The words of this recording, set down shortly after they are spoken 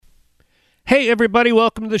Hey everybody,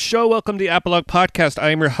 welcome to the show. Welcome to the Apolog Podcast. I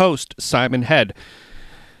am your host, Simon Head.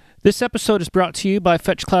 This episode is brought to you by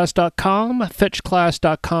FetchClass.com.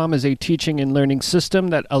 FetchClass.com is a teaching and learning system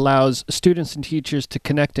that allows students and teachers to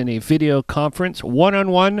connect in a video conference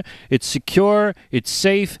one-on-one. It's secure, it's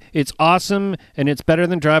safe, it's awesome, and it's better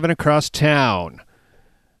than driving across town.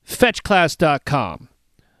 FetchClass.com.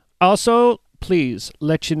 Also, please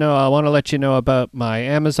I want to let you know about my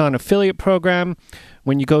Amazon affiliate program.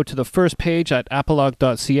 When you go to the first page at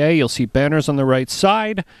apolog.ca, you'll see banners on the right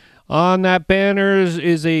side. On that banners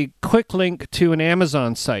is a quick link to an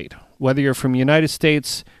Amazon site, whether you're from the United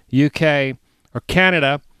States, UK, or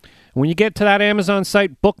Canada. When you get to that Amazon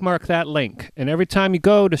site, bookmark that link. And every time you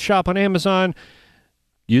go to shop on Amazon,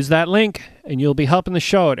 use that link, and you'll be helping the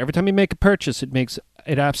show. Every time you make a purchase,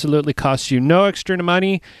 it absolutely costs you no extra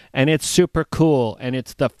money, and it's super cool, and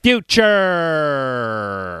it's the future.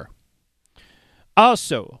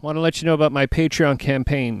 Also, I want to let you know about my Patreon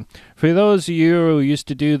campaign. For those of you who used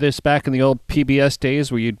to do this back in the old PBS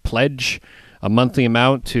days where you'd pledge a monthly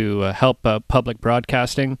amount to help public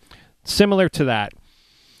broadcasting, similar to that,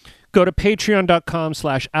 go to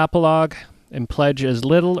patreon.com/apolog and pledge as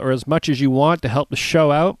little or as much as you want to help the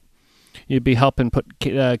show out. You'd be helping put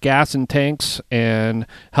gas in tanks and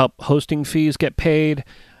help hosting fees get paid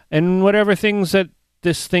and whatever things that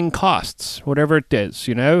this thing costs, whatever it is,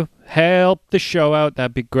 help the show out.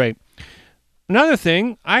 That'd be great. Another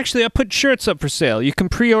thing, I put shirts up for sale. You can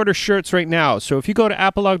pre-order shirts right now. So if you go to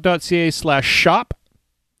apolog.ca/shop,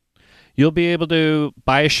 you'll be able to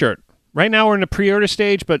buy a shirt. Right now we're in the pre-order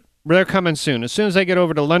stage, but they're coming soon. As soon as I get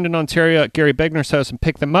over to London, Ontario at Gary Begner's house and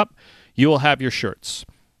pick them up, you will have your shirts.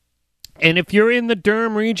 And if you're in the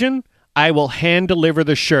Durham region, I will hand deliver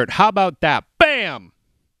the shirt. How about that? Bam!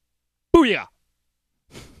 Booyah!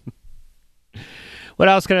 What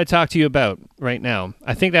else can I talk to you about right now?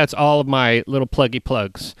 I think that's all of my little pluggy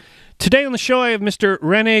plugs. Today on the show, I have Mr.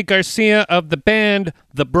 Rene Garcia of the band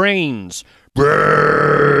The Brains.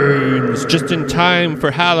 Brains! Just in time for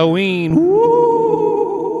Halloween.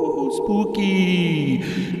 Woo! Spooky!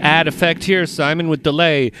 Add effect here, Simon, with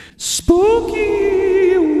delay.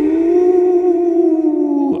 Spooky!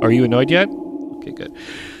 Woo! Are you annoyed yet? Okay, good.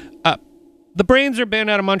 The Brains are a band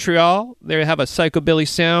out of Montreal. They have a psychobilly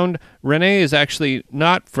sound. Rene is actually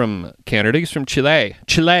not from Canada. He's from Chile.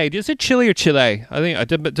 Chile. Is it Chile or Chile? I think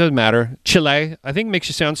it doesn't matter. Chile. I think it makes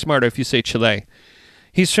you sound smarter if you say Chile.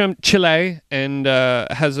 He's from Chile and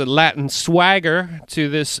has a Latin swagger to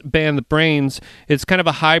this band, The Brains. It's kind of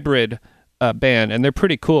a hybrid band, and they're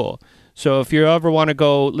pretty cool. So if you ever want to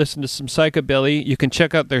go listen to some psychobilly, you can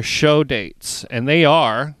check out their show dates. And they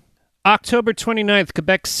are October 29th,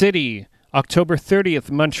 Quebec City. October 30th,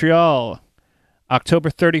 Montreal. October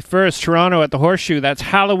 31st, Toronto at the Horseshoe. That's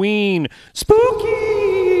Halloween.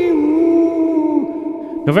 Spooky!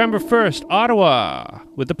 Ooh. November 1st, Ottawa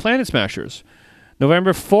with the Planet Smashers.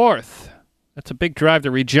 November 4th, that's a big drive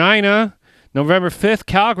to Regina. November 5th,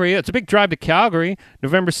 Calgary. It's a big drive to Calgary.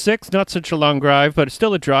 November 6th, not such a long drive, but it's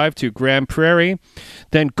still a drive to Grand Prairie.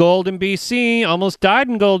 Then Golden, BC. Almost died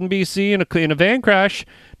in Golden, BC in a van crash.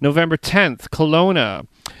 November 10th, Kelowna.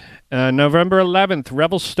 November 11th,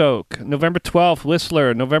 Revelstoke. November 12th,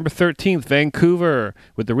 Whistler. November 13th, Vancouver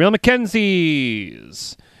with the Real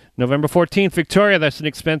Mackenzies. November 14th, Victoria. That's an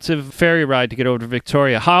expensive ferry ride to get over to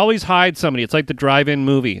Victoria. Always hide somebody. It's like the drive-in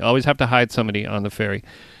movie. Always have to hide somebody on the ferry.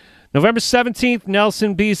 November 17th,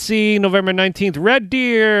 Nelson, BC. November 19th, Red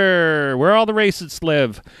Deer, where all the racists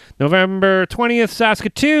live. November 20th,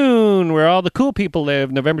 Saskatoon, where all the cool people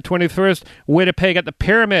live. November 21st, Winnipeg at the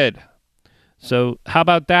Pyramid. So how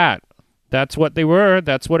about that? That's what they were.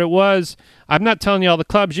 That's what it was. I'm not telling you all the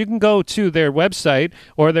clubs. You can go to their website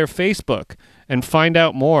or their Facebook and find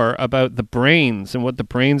out more about the Brains and what the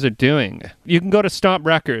Brains are doing. You can go to Stomp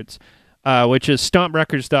Records, which is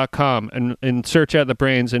stomprecords.com, and search out the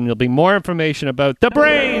Brains, and there'll be more information about the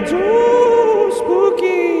Brains. Ooh,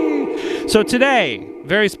 spooky! So today,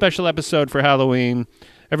 very special episode for Halloween.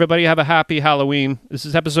 Everybody have a happy Halloween. This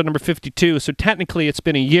is episode number 52, so technically it's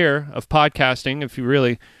been a year of podcasting, if you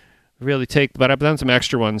really take, but I've done some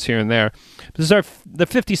extra ones here and there. This is the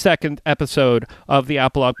 52nd episode of the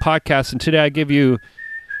Apolog Podcast, and today I give you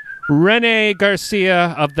Rene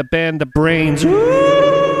Garcia of the band The Brains.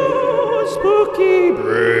 Ooh, spooky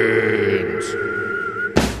Brains.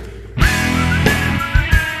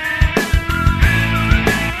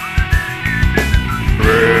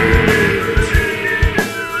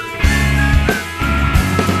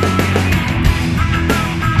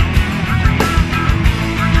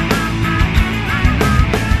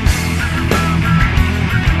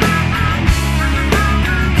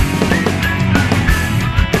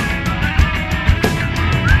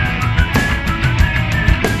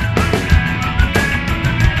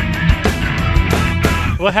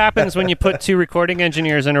 What happens when you put two recording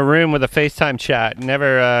engineers in a room with a FaceTime chat?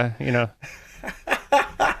 Never, what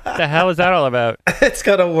the hell is that all about? It's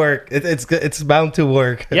gonna work. It's bound to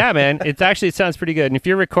work. Yeah, man. It sounds pretty good. And if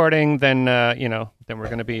you're recording, then then we're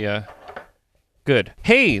gonna be good.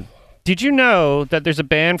 Hey, did you know that there's a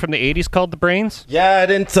band from the '80s called The Brains? Yeah, I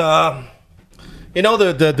didn't. The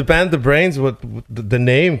band The Brains. What the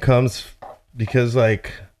name comes because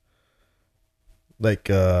like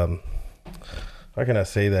how can I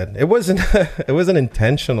say that? It wasn't it wasn't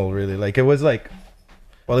intentional really. Like it was like,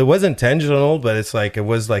 well, it was intentional, but it's like it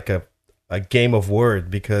was like a game of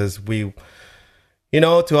word because we,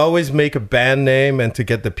 to always make a band name and to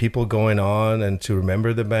get the people going on and to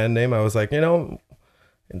remember the band name. I was like, in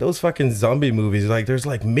those fucking zombie movies, like there's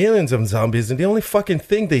like millions of zombies, and the only fucking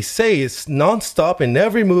thing they say is nonstop in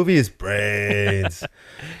every movie is brains.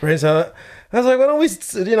 Brains. I was like, why don't we,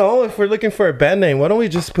 if we're looking for a band name, why don't we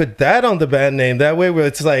just put that on the band name? That way,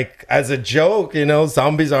 it's like as a joke,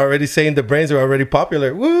 zombies are already saying the brains are already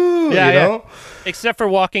popular. Woo, Yeah. Except for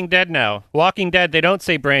Walking Dead now. Walking Dead, they don't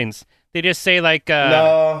say brains. They just say like,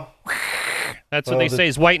 no. That's what they say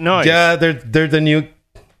is white noise. Yeah, they're the new.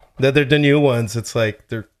 They're the new ones. It's like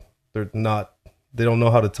they're not. They don't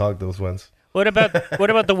know how to talk. Those ones. What about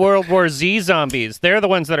the World War Z zombies? They're the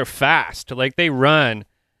ones that are fast. Like they run.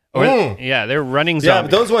 Yeah, they're running zombies. Yeah,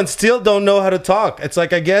 but those ones still don't know how to talk. It's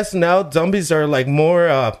like I guess now zombies are like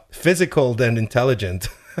more physical than intelligent.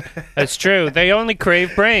 That's true. They only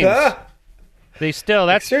crave brains.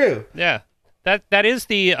 That's true. Yeah, that is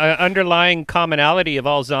the underlying commonality of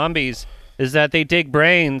all zombies. Is that they dig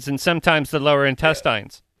brains and sometimes the lower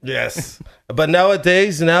intestines. Yes. But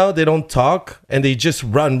nowadays, they don't talk and they just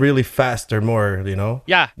run really fast. They're more,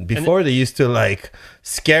 Yeah. Before they used to like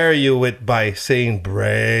scare you by saying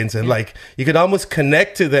brains and like you could almost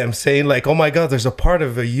connect to them saying like, oh my God, there's a part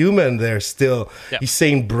of a human there still. Yeah. He's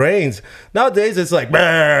saying brains. Nowadays, it's like,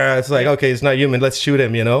 it's like, okay, it's not human. Let's shoot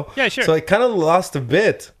him, Yeah, sure. So it kind of lost a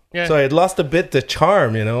bit. Yeah. So it lost a bit the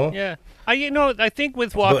charm, Yeah. I think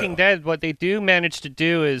with Walking Dead, what they do manage to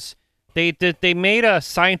do is they made a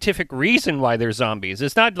scientific reason why they're zombies.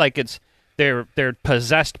 It's not like they're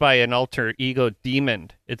possessed by an alter ego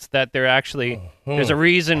demon. It's that they're actually there's a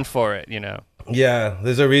reason for it, Yeah,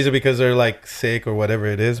 there's a reason because they're like sick or whatever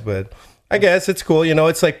it is. But I guess it's cool.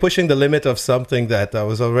 It's like pushing the limit of something that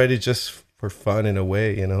was already just for fun in a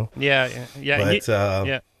way. Yeah.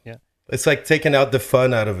 But it's like taking out the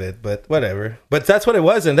fun out of it, but whatever. But that's what it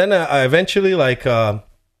was. And then I eventually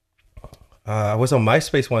I was on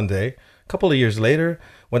MySpace one day, a couple of years later,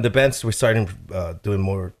 when the bands were starting doing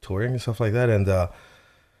more touring and stuff like that. And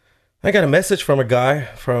I got a message from a guy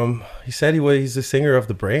he said he's the singer of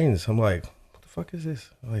The Brains. I'm like, what the fuck is this?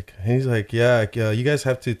 Like, and he's like, yeah, you guys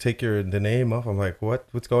have to take the name off. I'm like,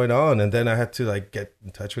 what's going on? And then I had to like get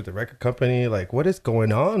in touch with the record company. Like, what is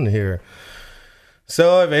going on here?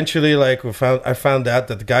 So eventually, like I found out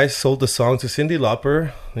that the guy sold the song to Cyndi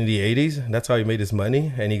Lauper in the 80s. And that's how he made his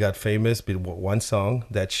money. And he got famous with one song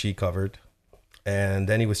that she covered. And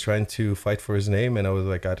then he was trying to fight for his name. And I was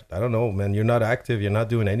like, I don't know, man. You're not active. You're not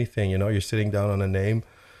doing anything. You're sitting down on a name.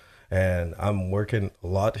 And I'm working a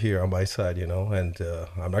lot here on my side, and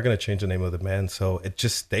I'm not going to change the name of the band. So it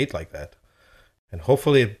just stayed like that. And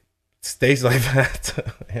hopefully it stays like that,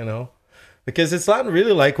 Because it's not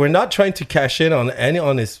really like we're not trying to cash in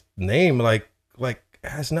on his name. Like it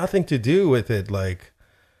has nothing to do with it. Like,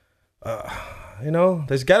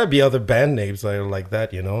 there's got to be other band names that are like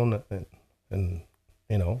that, and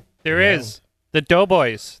there is the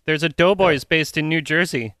Doughboys. There's a Doughboys based in New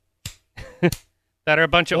Jersey that are a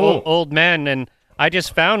bunch of old men, and I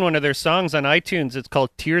just found one of their songs on iTunes. It's called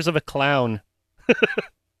 "Tears of a Clown."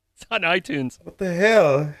 It's on iTunes. What the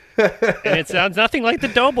hell? And it sounds nothing like the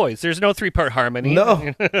Doughboys. There's no 3-part harmony. No.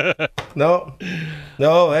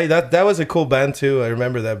 Hey, that was a cool band too. I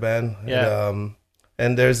remember that band. Yeah.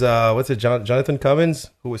 And there's Jonathan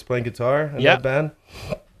Cummins who was playing guitar in that band.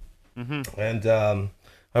 Mm-hmm. And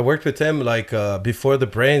I worked with him like before The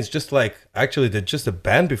Brains, just like actually just a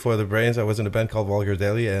band before The Brains. I was in a band called Vulgar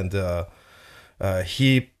Deli, and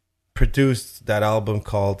he produced that album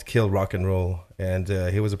called Kill Rock and Roll, and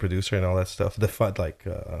he was a producer and all that stuff.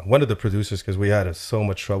 One of the producers, because we had so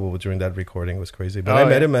much trouble during that recording. It was crazy. But I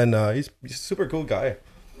met him, and he's a super cool guy.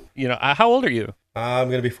 How old are you? I'm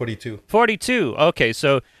gonna be 42. 42. Okay,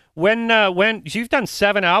 so when you've done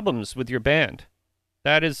 7 albums with your band,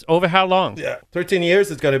 that is over how long? Yeah, 13 years.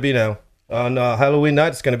 It's gonna be now on Halloween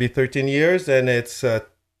night. It's gonna be 13 years, and it's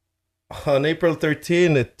on April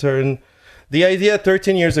 13. It turned. The idea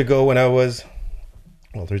 13 years ago when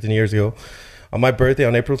 13 years ago, on my birthday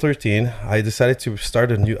on April 13, I decided to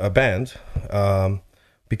start a band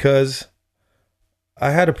because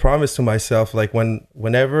I had a promise to myself, like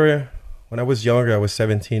whenever I was younger, I was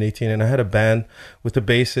 17, 18, and I had a band with a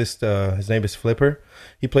bassist. His name is Flipper.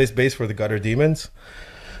 He plays bass for the Gutter Demons,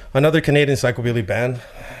 another Canadian psychobilly band.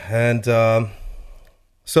 And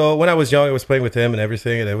so when I was young, I was playing with him and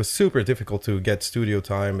everything, and it was super difficult to get studio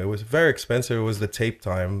time. It was very expensive. It was the tape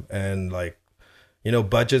time, and like,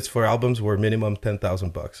 budgets for albums were minimum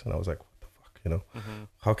 $10,000. And I was like, what the fuck,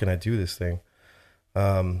 how can I do this thing?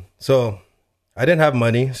 So I didn't have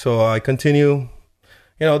money, so I continue,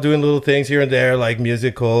 doing little things here and there, like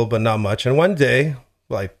musical, but not much. And one day,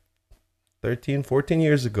 like 13, 14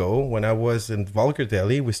 years ago, when I was in Vulgar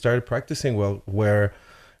Deli, we started practicing where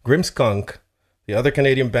Grimskunk, the other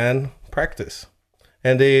Canadian band, practice.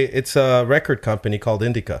 And it's a record company called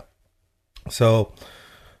Indica. So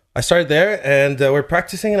I started there, and we're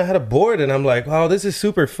practicing, and I had a board, and I'm like, wow, this is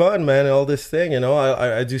super fun, man, all this thing,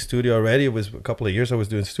 I do studio already. It was a couple of years I was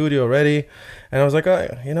doing studio already, and I was like,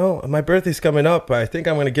 my birthday's coming up. I think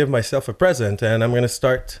I'm going to give myself a present, and I'm going to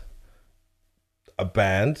start a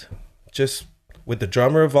band just with the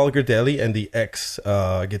drummer of Vulgar Deli and the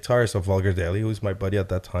ex-guitarist of Vulgar Deli, who was my buddy at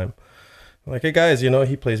that time. I'm like, hey guys,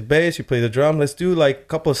 he plays bass, you play the drum. Let's do like a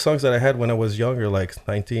couple of songs that I had when I was younger, like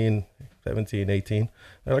 19, 17, 18.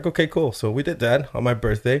 They're like, okay, cool. So we did that on my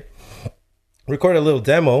birthday. Recorded a little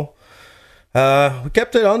demo. We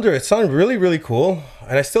kept it under. It sounded really, really cool,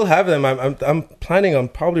 and I still have them. I'm planning on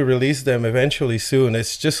probably release them eventually soon.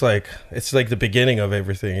 It's just like the beginning of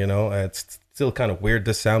everything, It's still kind of weird,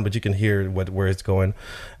 the sound, but you can hear where it's going.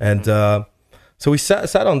 And so we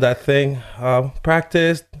sat on that thing,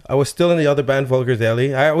 practiced. I was still in the other band, Vulgar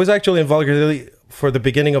Deli. I was actually in Vulgar Deli for the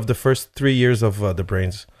beginning of the first 3 years of The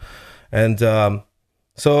Brains. And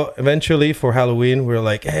so eventually for Halloween, we were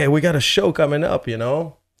like, hey, we got a show coming up,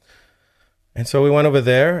 And so we went over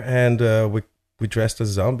there, and we dressed as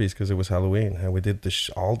zombies because it was Halloween. And we did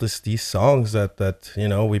these songs that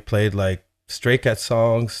we played like Stray Cat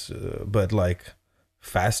songs, but like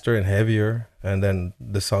faster and heavier. And then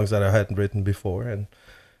the songs that I hadn't written before. And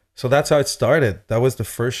so that's how it started. That was the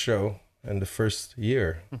first show and the first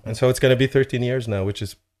year. And so it's going to be 13 years now, which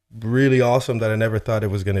is really awesome. That I never thought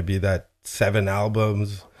it was going to be that 7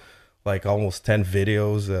 albums, like almost 10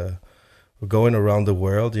 videos, going around the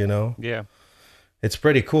world, Yeah. It's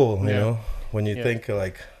pretty cool, when you think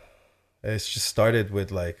like it's just started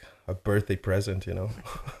with like a birthday present,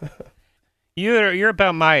 You're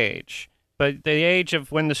about my age, but the age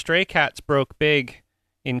of when the Stray Cats broke big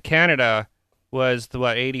in Canada was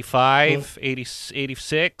 85,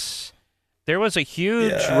 86. There was a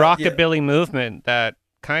huge rockabilly movement that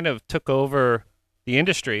kind of took over the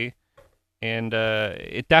industry, and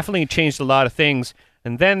it definitely changed a lot of things.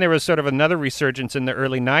 And then there was sort of another resurgence in the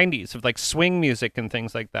early 90s of like swing music and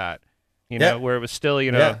things like that, where it was still,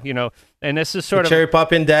 and this is sort of Cherry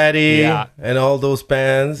Poppin' Daddy and all those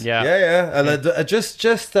bands. And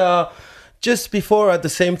just before, at the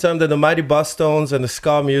same time that the Mighty Bosstones and the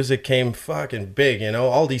ska music came fucking big,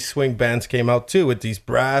 all these swing bands came out too with these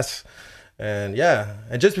brass. And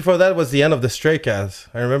and just before that was the end of the Stray Cats.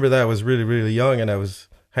 I remember that I was really, really young, and I was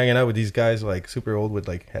hanging out with these guys like super old with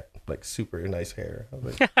like super nice hair. I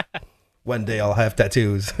was like, one day I'll have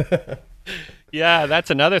tattoos. Yeah, that's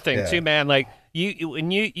another thing too, man. Like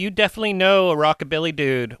you definitely know a rockabilly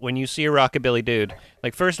dude when you see a rockabilly dude.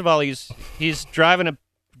 Like, first of all, he's driving an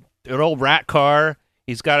old rat car.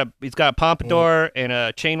 He's got a pompadour and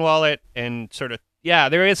a chain wallet, and sort of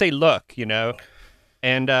there is a look,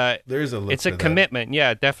 And there's a look. It's a commitment,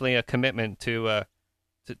 definitely a commitment to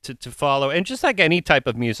follow. And just like any type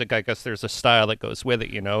of music, I guess there's a style that goes with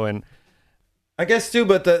it, And I guess too,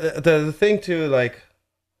 but the thing too, like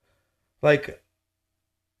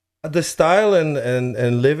the style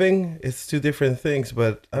and living, it's two different things.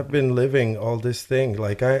 But I've been living all this thing.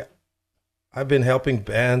 Like I've been helping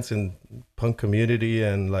bands in punk community,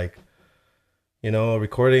 and like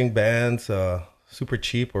recording bands super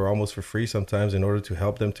cheap or almost for free sometimes in order to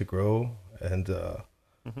help them to grow. And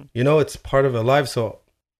it's part of their life. So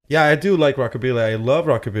yeah, I do like rockabilly. I love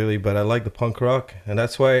rockabilly, but I like the punk rock, and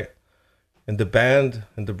that's why in the band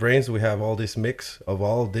and The Brains we have all this mix of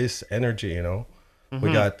all this energy.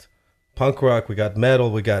 We got punk rock, we got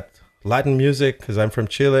metal, we got Latin music, because I'm from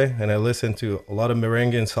Chile and I listened to a lot of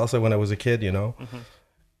merengue and salsa when I was a kid.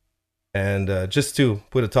 And just to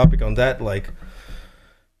put a topic on that, like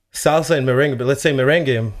salsa and merengue, but let's say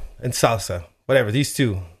merengue and salsa, whatever, these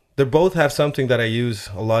two, they both have something that I use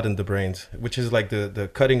a lot in The Brains, which is like the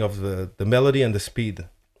cutting of the melody and the speed.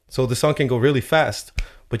 so the song can go really fast,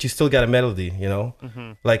 but you still got a melody, you know.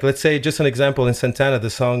 Like let's say, just an example, in Santana,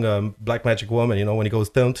 the song Black Magic Woman, you know, when he goes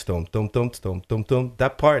dum dum dum dum dum dum dum,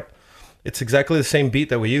 that part, it's exactly the same beat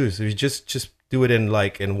that we use. We just do it in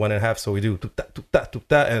 1.5. So we do and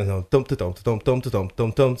dum dum dum dum dum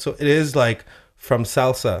dum dum. So it is like from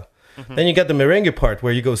salsa. Then you got the merengue part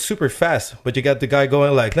where you go super fast, but you got the guy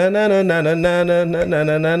going like na na na na na na na na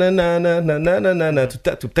na na na na na na na na.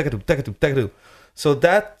 So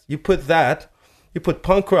that you put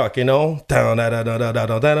punk rock, you know, down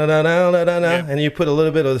and you put a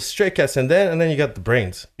little bit of the Stray Cats in there, and then you got the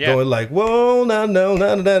Brains going like whoa no no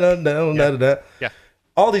no no no no no. Yeah.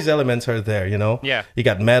 All these elements are there, you know. Yeah. You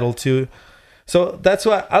got metal too, so that's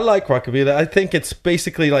why I like rockabilly. I think it's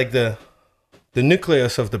basically like the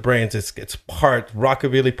nucleus of the Brains. It's part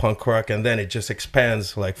rockabilly, punk rock, and then it just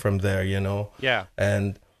expands like from there, you know. Yeah.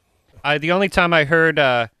 And the only time I heard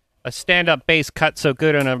a stand-up bass cut so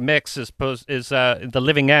good in a mix is The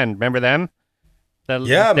Living End. Remember them?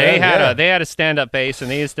 They had a stand-up bass,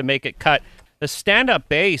 and they used to make it cut. The stand-up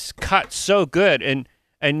bass cut so good,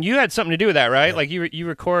 and you had something to do with that, right? Yeah. Like you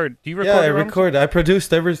record. Do you record? Yeah, I record. I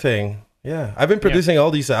produced everything. Yeah, I've been producing all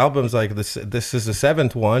these albums. Like this is the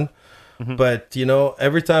 7th one. But, you know,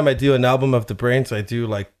 every time I do an album of the Brains, I do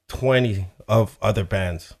like 20 of other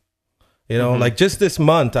bands. You know, like just this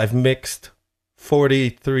month, I've mixed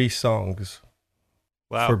 43 songs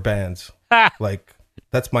for bands. Like,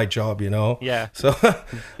 that's my job, you know? Yeah. So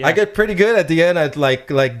I get pretty good at the end at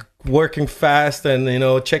like working fast and, you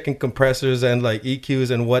know, checking compressors and like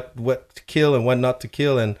EQs and what to kill and what not to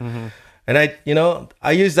kill. And I, you know,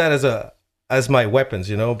 I use that as my weapons,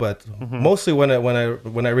 you know, but mostly when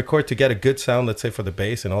I record to get a good sound, let's say for the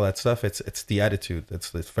bass and all that stuff, it's the attitude. It's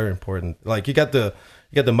very important. Like you got the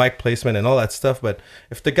mic placement and all that stuff, but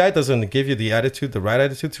if the guy doesn't give you the right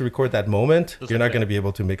attitude to record that moment, you're not going to be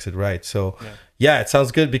able to mix it right. So yeah, it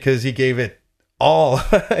sounds good because he gave it all,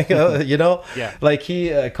 you know? Yeah. Like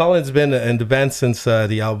Colin's been in the band since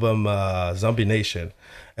the album Zombie Nation.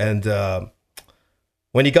 And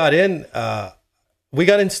when he got in, we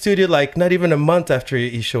got in studio like not even a month after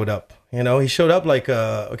he showed up. You know, he showed up like,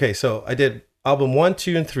 okay, so I did album 1,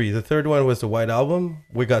 2, and 3. The third one was the White Album.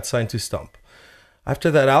 We got signed to Stomp. After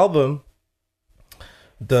that album,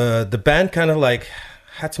 the band kind of like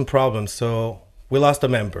had some problems. So we lost a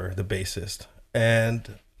member, the bassist.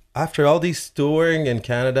 And after all these touring in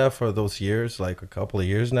Canada for those years, like a couple of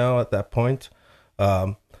years now at that point,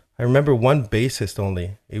 I remember one bassist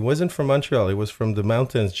only. He wasn't from Montreal. He was from the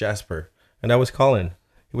mountains, Jasper. And that was Colin.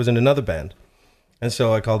 He was in another band. And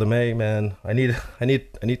so I called him, hey man, I need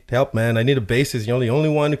help, man. I need a bassist. You're the only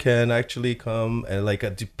one who can actually come and like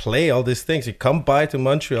to play all these things. You come by to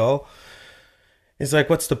Montreal. He's like,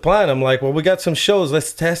 what's the plan? I'm like, well, we got some shows.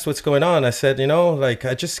 Let's test what's going on. I said, you know, like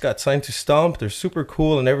I just got signed to Stomp. They're super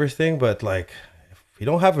cool and everything, but like if you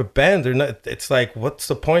don't have a band, they're not. It's like, what's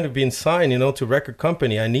the point of being signed, you know, to a record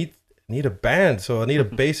company? I need a band, so I need a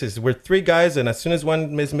bassist. We're 3 guys, and as soon as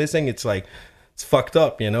one is missing, it's like it's fucked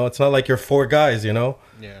up, you know. It's not like you're 4 guys, you know.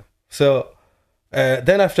 Yeah. So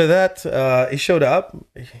then after that, he showed up.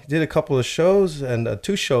 He did a couple of shows and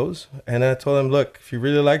 2 shows, and I told him, look, if you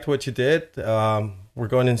really liked what you did, we're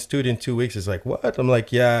going in studio in 2 weeks. He's like, what? I'm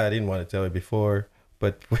like, yeah, I didn't want to tell you before,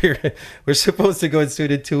 but we're supposed to go in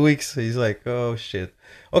studio in 2 weeks. He's like, oh shit,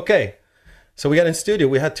 okay. So we got in studio.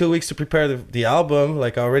 We had 2 weeks to prepare the album.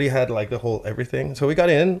 Like I already had like the whole everything. So we got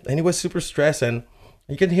in, and he was super stressed. And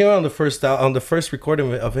you can hear on the first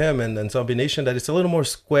recording of him and Zombie Nation that it's a little more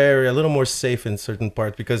square, a little more safe in certain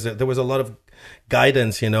parts because there was a lot of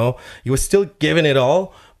guidance. You know, he was still giving it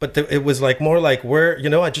all, but it was like more like you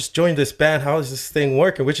know, I just joined this band. How is this thing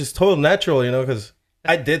working? Which is total natural, you know, because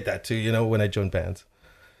I did that too. You know, when I joined bands.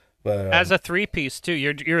 But as a 3-piece too,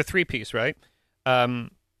 you're a 3-piece, right?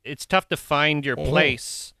 It's tough to find your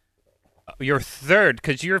place, your third,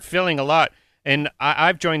 because you're filling a lot. And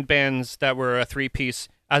I've joined bands that were a 3-piece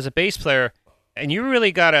as a bass player, and you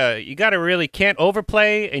really can't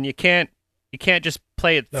overplay, and you can't just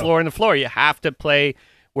play it floor in the floor. You have to play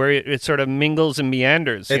where it sort of mingles and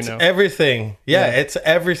meanders. It's you know? Everything. Yeah, it's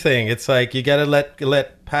everything. It's like you gotta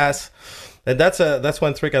let pass. And that's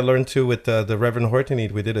one trick I learned too with the Reverend Horton.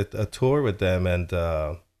 We did a tour with them,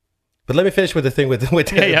 and. But let me finish with the thing with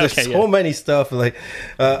there's so many stuff like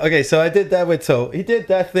okay, so I did that so he did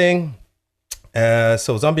that thing,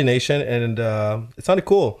 so Zombie Nation, and it sounded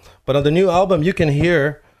cool. But on the new album, you can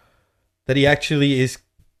hear that he actually is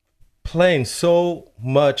playing so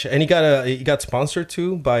much, and he got sponsored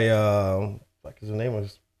too by like his name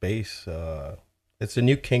was Bass. It's a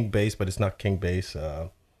new King Bass, but it's not King Bass.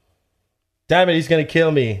 Damn it, he's gonna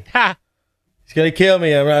kill me. Ha! He's gonna kill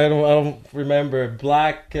me. I don't remember.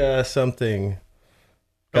 Black something.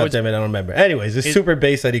 God damn it, I don't remember. Anyways, the super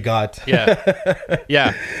bass that he got. Yeah.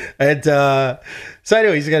 Yeah. And so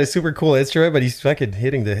anyway, he's got a super cool instrument, but he's fucking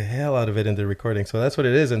hitting the hell out of it in the recording. So that's what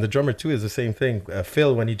it is. And the drummer too is the same thing.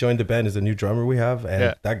 Phil, when he joined the band, is a new drummer we have.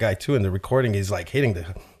 And that guy too in the recording is like hitting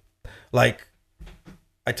the... Like,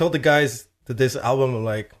 I told the guys that this album, I'm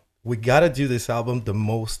like, we gotta do this album the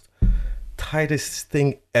most tightest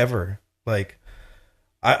thing ever. Like,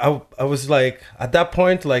 I was like, at that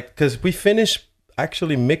point, like, because we finished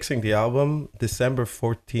actually mixing the album December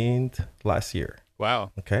 14th last year.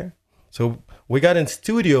 Wow. Okay. So we got in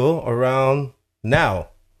studio around now.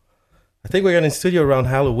 I think we got in studio around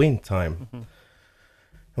Halloween time. Mm-hmm.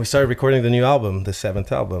 We started recording the new album, the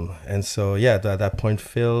 7th album. And so, yeah, at that point,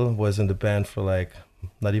 Phil was in the band for like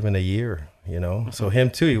not even a year, you know? Mm-hmm. So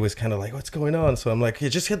him too, he was kind of like, what's going on? So I'm like, hey,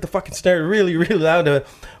 just hit the fucking snare really, really loud.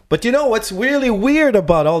 But you know what's really weird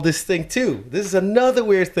about all this thing too? This is another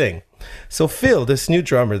weird thing. So Phil, this new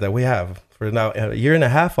drummer that we have for now a year and a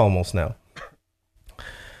half almost now,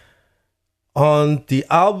 on the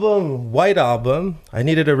album, White Album, I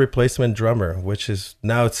needed a replacement drummer, which is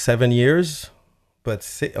now it's 7 years, but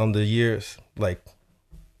on the years, like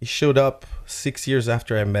he showed up 6 years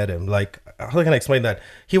after I met him. Like, how can I explain that?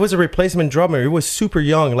 He was a replacement drummer. He was super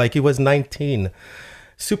young, like he was 19.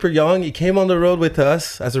 Super young. He came on the road with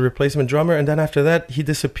us as a replacement drummer, and then after that he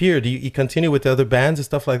disappeared. He continued with the other bands and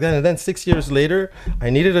stuff like that. And then 6 years later,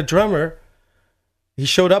 I needed a drummer. He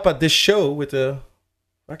showed up at this show with a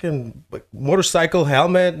fucking like motorcycle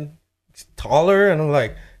helmet. He's taller, and I'm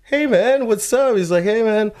like, hey man, what's up? He's like, hey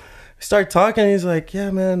man. We start talking. He's like,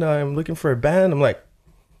 yeah man, I'm looking for a band. I'm like,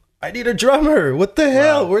 I need a drummer. What the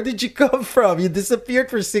hell? Where did you come from? You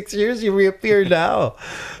disappeared for 6 years. You reappear now.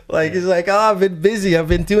 Like, he's like, oh, I've been busy. I've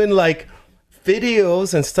been doing like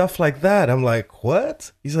videos and stuff like that. I'm like,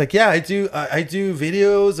 what? He's like, yeah, I do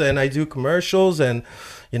videos and I do commercials and,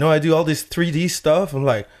 you know, I do all this 3D stuff. I'm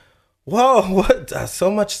like, whoa, what?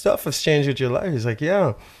 So much stuff has changed with your life. He's like,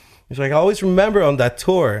 yeah. He's like, I always remember on that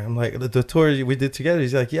tour. I'm like, the tour we did together.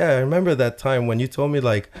 He's like, yeah, I remember that time when you told me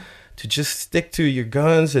like, to just stick to your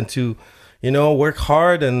guns and to, you know, work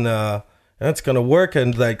hard and it's gonna work,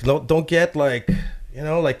 and like don't get like, you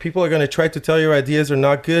know, like people are gonna try to tell your ideas are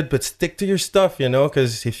not good, but stick to your stuff, you know,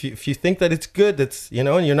 because if you think that it's good, that's, you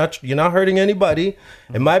know, and you're not hurting anybody,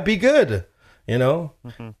 it might be good, you know.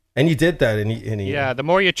 Mm-hmm. And he did that, and he yeah, the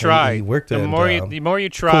more you try, he worked the more you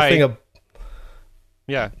try. Cool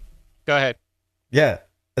yeah, go ahead. Yeah,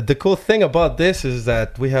 the cool thing about this is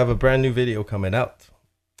that we have a brand new video coming out.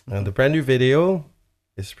 And the brand new video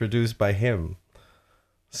is produced by him.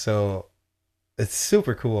 So it's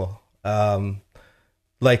super cool.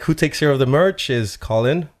 Like, who takes care of the merch is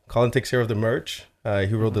Colin. Colin takes care of the merch.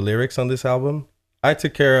 He wrote the lyrics on this album. I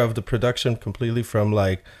took care of the production completely, from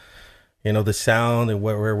like, you know, the sound and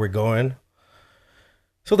where we're going.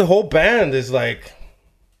 So the whole band is like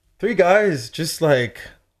 3 guys just like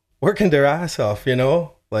working their ass off, you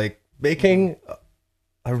know, like making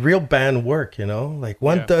a real band work, you know, like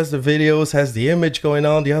one does the videos, has the image going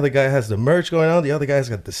on, the other guy has the merch going on, the other guy's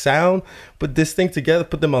got the sound. Put this thing together,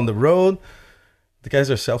 put them on the road. The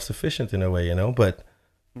guys are self-sufficient in a way, you know, but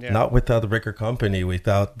not without the record company.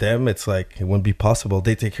 Without them, it's like it wouldn't be possible.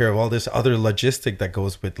 They take care of all this other logistic that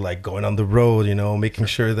goes with like going on the road, you know, making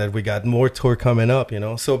sure that we got more tour coming up, you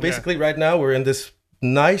know. So basically right now we're in this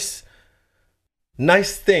nice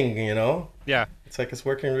thing, you know. Yeah. It's like it's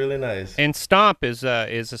working really nice. And Stomp is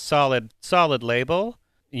a solid label.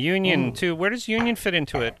 Union too. Where does Union fit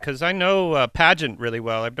into it? Because I know Pageant really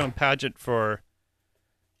well. I've known Pageant for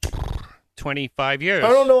 25 years. I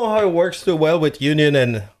don't know how it works too well with Union,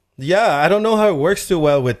 and I don't know how it works too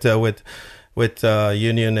well with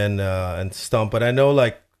Union and Stomp. But I know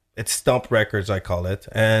like it's Stomp Records, I call it,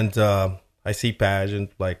 and I see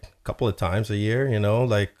Pageant like a couple of times a year. You know,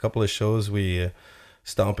 like a couple of shows we.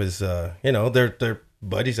 Stomp is, you know, they're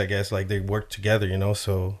buddies, I guess. Like they work together, you know.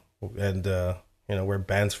 So and you know, we're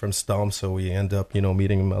bands from Stomp, so we end up, you know,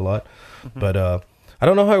 meeting them a lot. Mm-hmm. But I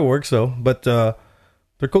don't know how it works though. But they're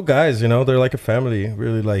cool guys, you know. They're like a family,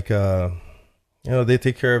 really. Like you know, they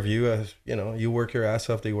take care of you as, you know, you work your ass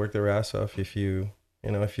off, they work their ass off. If you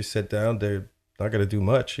know, if you sit down, they're not gonna do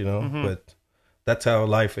much, you know. Mm-hmm. But that's how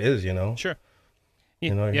life is, you know. Sure.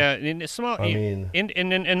 You know. Yeah. In small. I mean,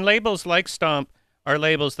 in labels like Stomp are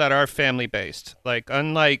labels that are family based, like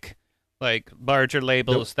unlike like larger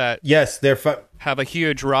labels that they're have a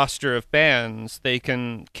huge roster of bands. They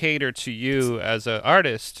can cater to you as an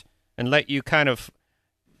artist and let you kind of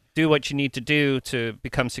do what you need to do to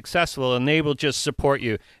become successful, and they will just support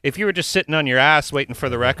you. If you were just sitting on your ass waiting for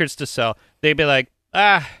the records to sell, they'd be like,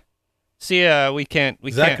 see ya, we can't.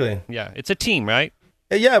 Yeah, it's a team, right?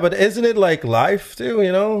 Yeah, but isn't it like life too,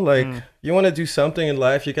 Like you want to do something in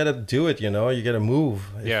life, you got to do it, You got to move.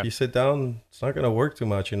 If you sit down, it's not going to work too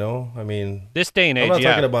much, I mean, this day and age, I'm not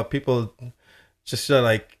talking about people just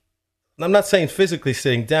like, I'm not saying physically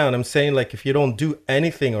sitting down. I'm saying like if you don't do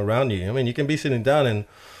anything around you, I mean, you can be sitting down and,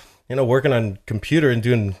 working on computer and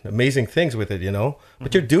doing amazing things with it,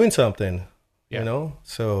 but you're doing something,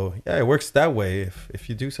 So yeah, it works that way. If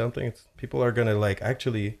you do something, people are going to like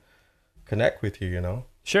actually connect with you,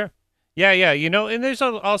 Sure. Yeah. And there's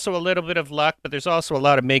also a little bit of luck, but there's also a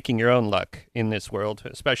lot of making your own luck in this world,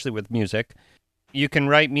 especially with music. You can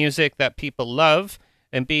write music that people love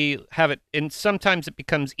and have it, and sometimes it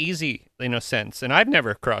becomes easy in a sense. And I've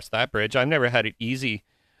never crossed that bridge. I've never had it easy,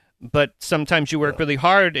 but sometimes you work really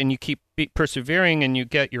hard and you keep persevering and you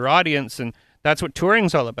get your audience, and that's what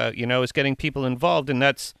touring's all about, is getting people involved. And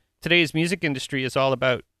that's today's music industry is all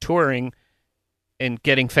about touring and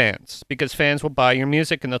getting fans, because fans will buy your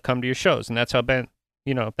music and they'll come to your shows, and that's how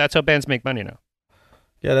bands make money now.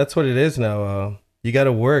 Yeah, that's what it is now. You got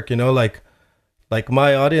to work, like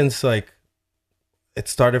my audience, like it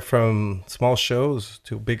started from small shows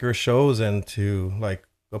to bigger shows and to like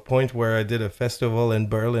a point where I did a festival in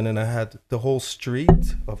Berlin and I had the whole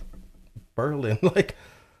street of Berlin, like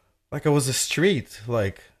it was a street,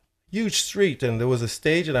 like huge street, and there was a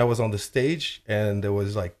stage and I was on the stage and there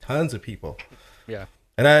was like tons of people. Yeah.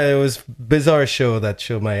 And it was bizarre show. That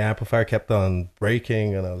show, my amplifier kept on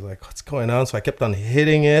breaking, and I was like, "What's going on?" So I kept on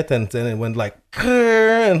hitting it, and then it went like,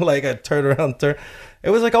 and like I turned around. It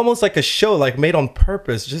was like almost like a show, like made on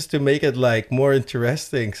purpose, just to make it like more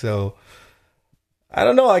interesting. So I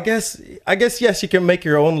don't know. I guess yes, you can make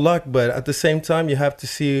your own luck, but at the same time, you have to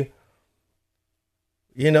see.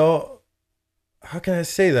 How can I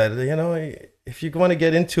say that? If you want to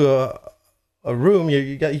get into a room,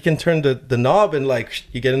 you can turn the knob and like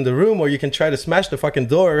you get in the room, or you can try to smash the fucking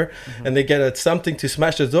door, and they get something to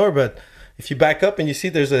smash the door. But if you back up and you see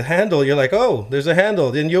there's a handle, you're like, oh, there's a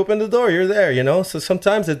handle. Then you open the door, you're there, So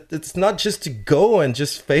sometimes it's not just to go and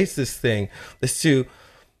just face this thing. It's to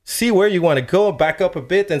see where you want to go, back up a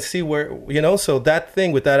bit and see where, So that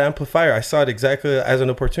thing with that amplifier, I saw it exactly as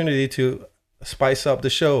an opportunity to spice up the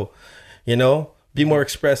show, be more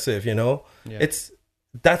expressive, Yeah.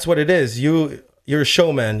 That's what it is. You're a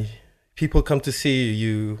showman. People come to see you.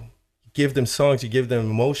 You give them songs, you give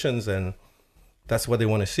them emotions, and that's what they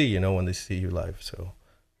want to see, when they see you live. So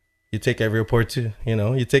you take every opportunity,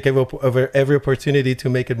 every opportunity to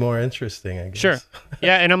make it more interesting, I guess. Sure.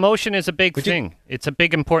 Yeah, and emotion is a big thing. It's a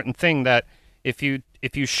big important thing that if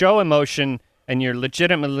you show emotion and you're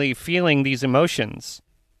legitimately feeling these emotions,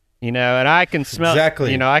 and I can smell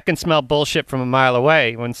I can smell bullshit from a mile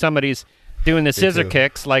away when somebody's doing the scissor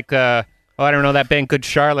kicks, like I don't know, that band Good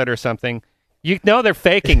Charlotte or something. They're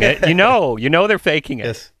faking it. They're faking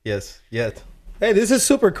it. Yes. Hey, this is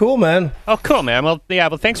super cool, man. Oh, cool, man. Well,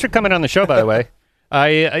 thanks for coming on the show, by the way.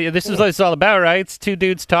 This is what it's all about, right? It's two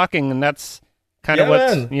dudes talking, and that's kind of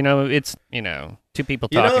what's, it's, two people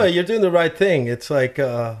talking. You're doing the right thing. It's like,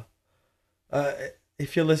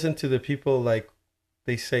 if you listen to the people, like,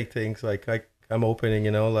 they say things like I'm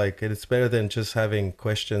opening, like it's better than just having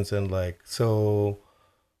questions and like, so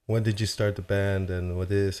when did you start the band and what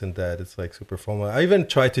this and that? It's like super formal. I even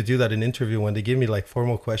try to do that in interview when they give me like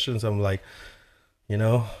formal questions. I'm like,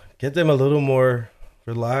 get them a little more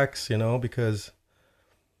relaxed, because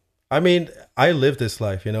I mean, I live this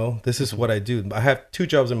life, this is what I do. I have 2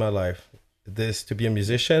 jobs in my life, this to be a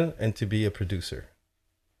musician and to be a producer.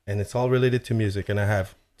 And it's all related to music. And I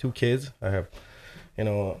have 2 kids. I have,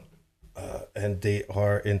 and they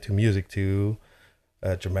are into music too,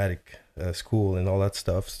 dramatic school and all that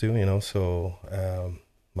stuff too, so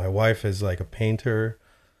my wife is like a painter,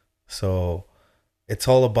 so it's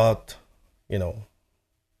all about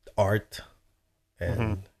art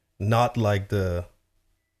and not like the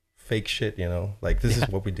fake shit, like this is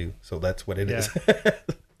what we do, so that's what it is.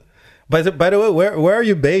 By the way, where are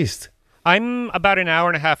you based? I'm about an hour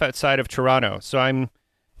and a half outside of Toronto, so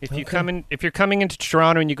if you're coming into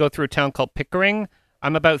Toronto and you go through a town called Pickering,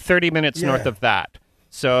 I'm about 30 minutes north of that.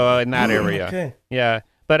 So in that area. Okay. Yeah.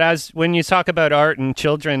 But when you talk about art and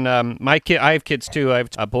children, I have kids too. I have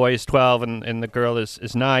a boy is 12 and the girl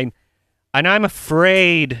is 9. And I'm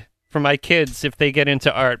afraid for my kids if they get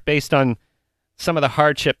into art based on some of the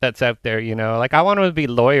hardship that's out there, Like I want them to be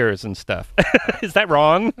lawyers and stuff. Is that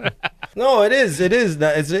wrong? No, it is. It is.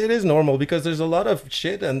 It is normal because there's a lot of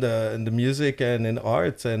shit in the music and in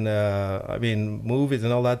arts and I mean movies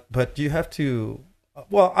and all that. But you have to.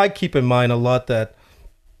 Well, I keep in mind a lot that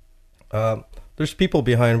there's people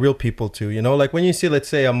behind real people too. You know, like when you see, let's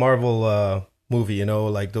say, a Marvel movie. You know,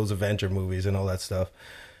 like those Avenger movies and all that stuff.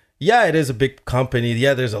 Yeah, it is a big company.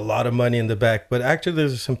 Yeah, there's a lot of money in the back, but actually,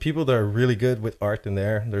 there's some people that are really good with art in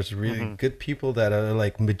there. There's really good people that are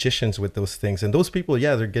like magicians with those things, and those people,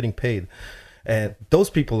 yeah, they're getting paid, and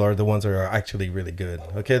those people are the ones that are actually really good.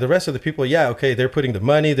 Okay, the rest of the people, yeah, okay, they're putting the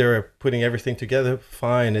money, they're putting everything together.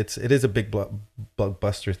 Fine, it is a big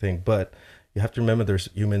blockbuster thing, but you have to remember there's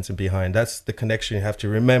humans behind. That's the connection you have to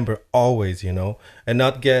remember always, you know, and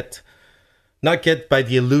not get by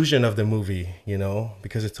the illusion of the movie, you know,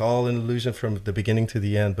 because it's all an illusion from the beginning to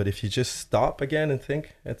the end. But if you just stop again and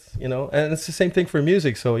think, it's, you know, and it's the same thing for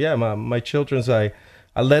music. So yeah, my children's, I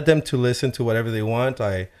let them to listen to whatever they want.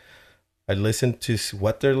 I listen to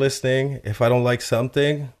what they're listening. If I don't like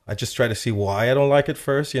something, I just try to see why I don't like it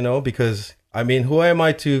first, you know, because I mean, who am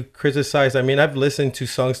I to criticize? I mean, I've listened to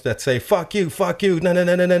songs that say, fuck you, no,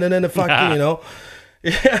 no, fuck you, you know?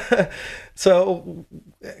 Yeah. So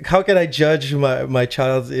how can I judge my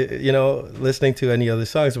child, you know, listening to any other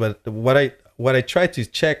songs? But what I try to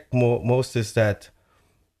check most is that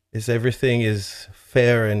everything is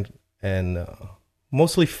fair and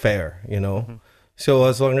mostly fair, you know. So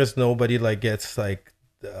as long as nobody like gets like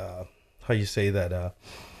how you say that,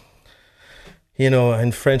 you know,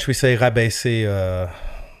 in French we say rabaisser.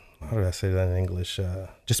 How do I say that in English?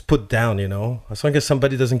 Just put down, you know. As long as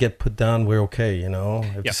somebody doesn't get put down, we're okay, you know.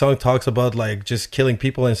 If the song talks about like just killing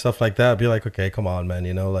people and stuff like that, I'd be like, okay, come on, man,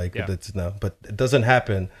 you know, like it's no. But it doesn't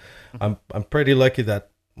happen. I'm pretty lucky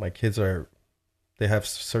that my kids they have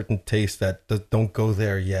certain tastes that don't go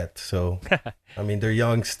there yet. So I mean, they're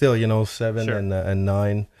young still, you know, 7 and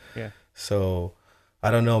 9. Yeah. So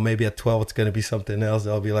I don't know. Maybe at 12 it's gonna be something else.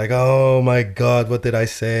 They'll be like, oh my God, what did I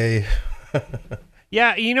say?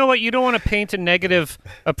 Yeah, you know what? You don't want to paint a negative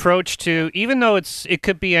approach to, even though it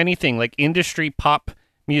could be anything, like industry pop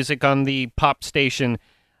music on the pop station.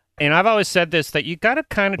 And I've always said this, that you got to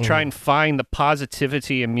kind of try and find the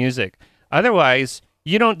positivity in music. Otherwise,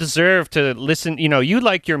 you don't deserve to listen. You know, you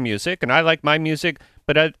like your music, and I like my music,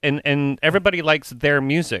 but and everybody likes their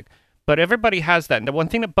music. But everybody has that. And the one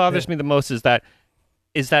thing that bothers me the most is that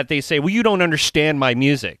they say, well, you don't understand my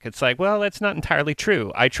music. It's like, well, that's not entirely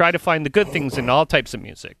true. I try to find the good things in all types of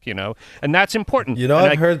music, you know, and that's important. You know,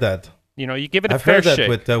 I've heard that. You know, you give it a fair shake. I've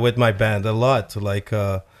heard that with my band a lot. Like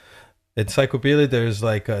in Psychobilly, there's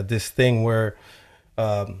like this thing where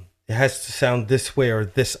it has to sound this way or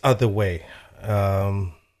this other way.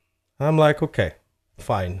 I'm like, okay,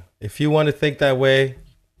 fine. If you want to think that way,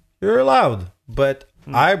 you're allowed. But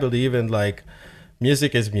I believe in like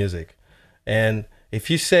music is music. And if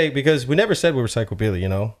you say, because we never said we were psychobilly, you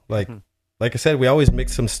know, like I said, we always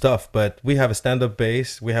mix some stuff, but we have a stand-up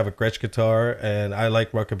bass, we have a Gretsch guitar, and I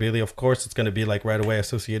like rockabilly. Of course, it's going to be like right away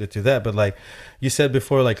associated to that. But like you said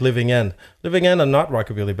before, like Living End are not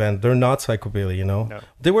rockabilly band. They're not psychobilly, you know. No.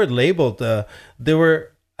 They were labeled. They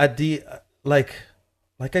were at the like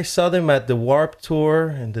I saw them at the Warp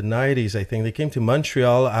Tour in the 90s. I think they came to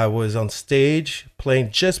Montreal. I was on stage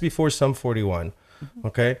playing just before Sum 41.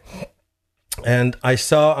 Okay. And I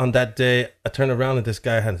saw on that day, I turned around and this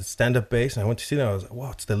guy had a stand-up bass, and I went to see them. I was like,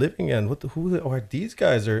 wow, it's the Living End. Who are these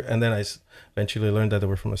guys? And then I eventually learned that they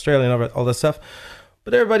were from Australia and all that stuff.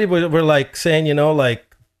 But everybody were like saying, you know,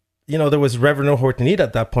 like, you know, there was Reverend Hortonite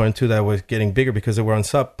at that point too that was getting bigger because they were on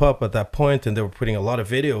Sub Pop at that point, and they were putting a lot of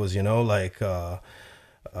videos, you know, like,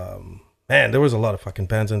 man, there was a lot of fucking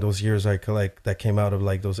bands in those years like that came out of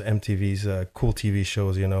like those MTV's cool TV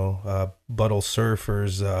shows, you know, Buttle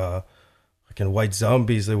Surfers, and White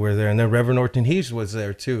Zombies, they were there, and then Reverend Hortonite was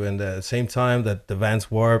there too, and at the same time that the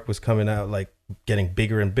Vance Warp was coming out, like getting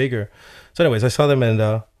bigger and bigger. So anyways, I saw them,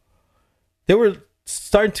 and they were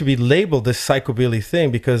starting to be labeled this psychobilly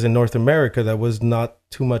thing, because in North America that was not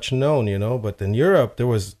too much known, you know, but in Europe there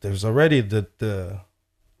was already the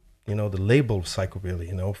you know, the label psychobilly,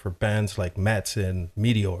 you know, for bands like Mets and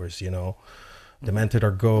Meteors, you know, Demented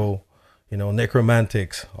Argo, you know,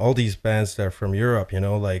 Necromantics, all these bands that are from Europe, you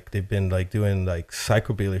know, like they've been like doing like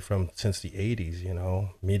psychobilly since the 80s, you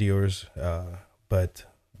know, Meteors. But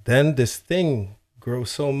then this thing grew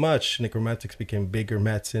so much, Necromantics became bigger,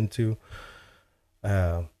 Mets into.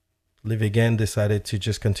 Live Again decided to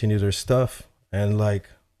just continue their stuff. And like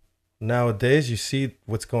nowadays you see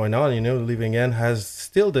what's going on, you know, Live Again has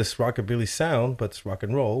still this rockabilly sound, but it's rock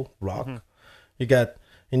and roll, rock. You got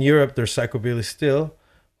in Europe, there's psychobilly still.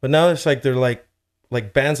 But now it's like they're like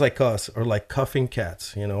like bands like us, or like Coughing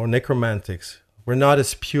Cats, you know, or Necromantics, we're not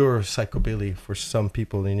as pure psychobilly for some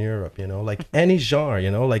people in Europe, you know, like any genre, you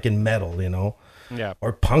know, like in metal, you know,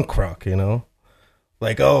 or punk rock, you know,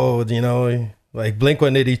 like, oh, you know, like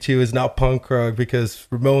Blink-182 is not punk rock because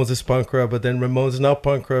Ramones is punk rock, but then Ramones is not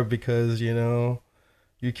punk rock because, you know,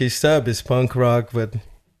 UK Sub is punk rock, but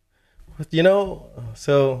you know,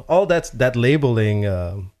 so all that labeling,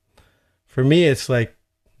 for me, it's like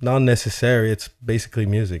not necessary. It's basically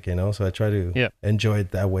music, you know, so I try to enjoy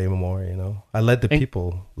it that way more, you know. I let the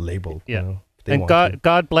people label, you know. And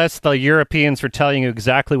God bless the Europeans for telling you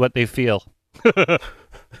exactly what they feel.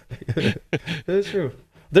 That's true.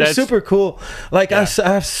 They're super cool. Like I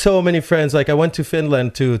have so many friends. Like I went to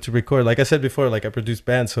Finland to record. Like I said before, like I produce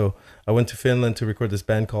bands, so I went to Finland to record this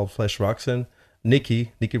band called Flesh Roxen.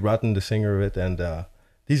 Nikki Rotten, the singer of it, and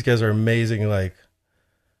these guys are amazing. Like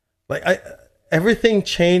everything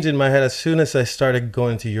changed in my head as soon as I started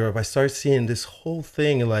going to Europe. I started seeing this whole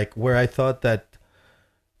thing, like where I thought that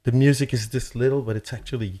the music is this little, but it's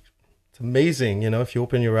amazing. You know, if you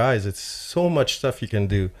open your eyes, it's so much stuff you can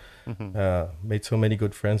do. Made so many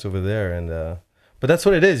good friends over there, and but that's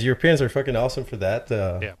what it is. Europeans are fucking awesome for that.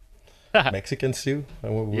 Mexicans too. We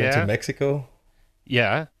went to Mexico.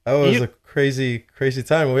 Yeah, that was a crazy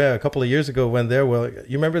time. A couple of years ago went there. Well,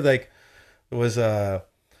 you remember, like it was the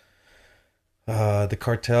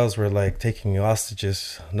cartels were like taking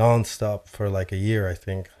hostages nonstop for like a year, I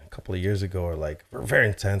think. Couple of years ago, or like very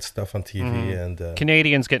intense stuff on TV, and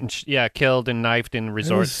Canadians getting killed and knifed in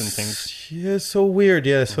resorts and things. Yeah, so weird.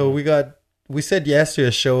 Yeah, so we said yes to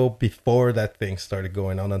a show before that thing started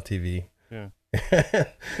going on TV. Yeah,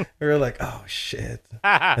 we were like, oh shit,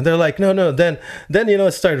 and they're like, no. Then you know,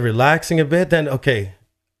 it started relaxing a bit. Then October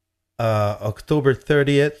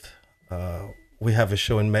 30th, we have a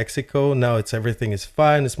show in Mexico. Now everything is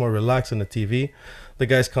fine. It's more relaxed on the TV. The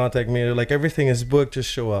guys contact me. They're like, everything is booked. Just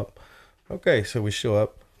show up. Okay, so we show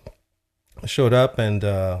up. I showed up, and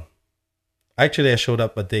actually I showed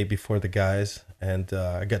up a day before the guys, and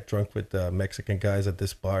I got drunk with the Mexican guys at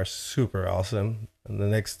this bar. Super awesome. And the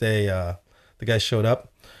next day, the guys showed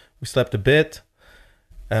up. We slept a bit,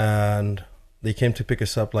 and they came to pick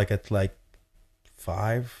us up like at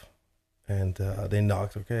 5, and they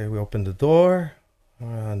knocked. Okay, we opened the door,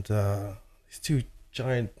 and these two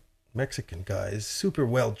giant Mexican guys, super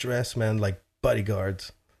well dressed, man, like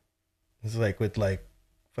bodyguards. It's like with like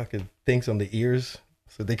fucking things on the ears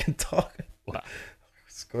so they can talk. Wow.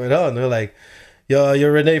 What's going on? They're like, yo,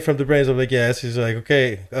 you're Rene from the Brains. I'm like, yes. He's like,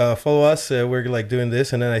 okay, follow us. We're like doing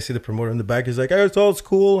this. And then I see the promoter in the back. He's like, oh, it's all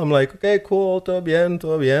cool. I'm like, okay, cool. Todo bien.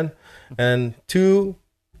 And 2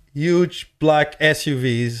 huge black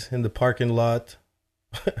SUVs in the parking lot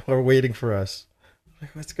are waiting for us.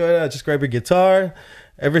 Like, what's going on? Just grab your guitar.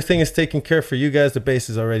 Everything is taken care of for you guys. The bass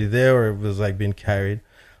is already there, or it was like being carried.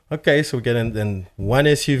 Okay, so we get in then one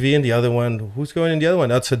SUV and the other one. Who's going in the other one?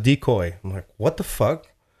 That's a decoy. I'm like, what the fuck?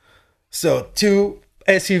 So 2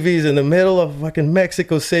 SUVs in the middle of fucking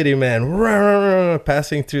Mexico City, man,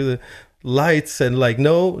 passing through the lights, and like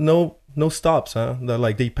no stops, huh? They're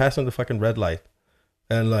like, they pass on the fucking red light,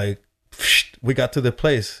 and like we got to the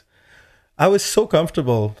place. I was so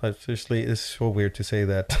comfortable. Seriously, it's so weird to say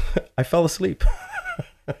that. I fell asleep.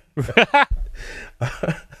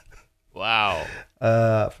 Wow.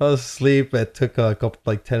 I fell asleep. It took a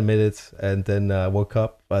couple 10 minutes, and then woke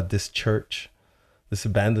up at this church, this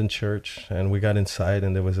abandoned church, and we got inside,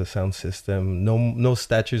 and there was a sound system. No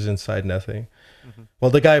statues inside, nothing. Mm-hmm. Well,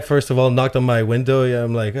 the guy first of all knocked on my window. Yeah,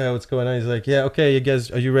 I'm like, oh, what's going on? He's like, yeah, okay, you guys,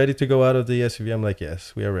 are you ready to go out of the SUV? I'm like,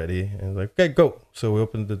 yes, we are ready. And he's like, okay, go. So we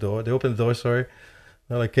opened the door. They opened the door. Sorry.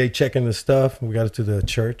 They're like, okay, checking the stuff. We got it to the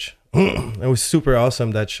church. It was super awesome,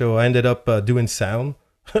 that show. I ended up doing sound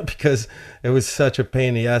because it was such a pain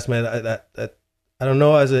in the ass, man. I don't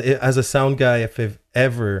know, as a sound guy, if you've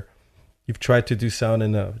tried to do sound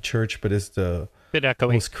in a church, but it's the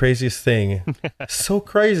most craziest thing. So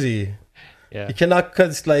crazy. Yeah. You cannot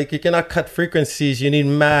cut frequencies. You need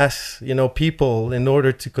mass, people in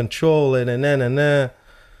order to control it, and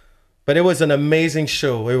But it was an amazing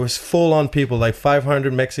show. It was full on people, like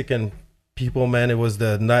 500 Mexican people, man. It was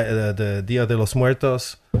the Dia de los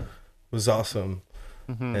Muertos. It was awesome.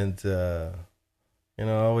 Mm-hmm. And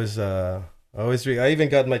I even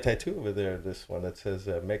got my tattoo over there. This one that says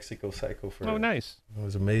Mexico Psycho. Oh, nice. It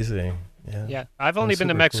was amazing. Yeah. I've only been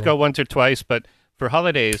to Mexico once or twice, but for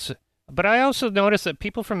holidays. But I also noticed that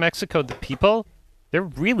people from Mexico, they're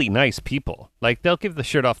really nice people. Like, they'll give the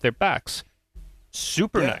shirt off their backs.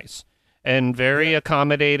 Super nice. And very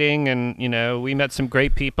accommodating. And, we met some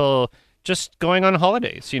great people just going on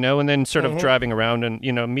holidays, and then sort of driving around and,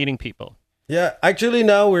 meeting people. Yeah, actually,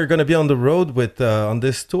 now we're gonna be on the road with on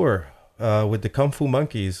this tour with the Kung Fu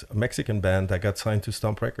Monkeys, a Mexican band that got signed to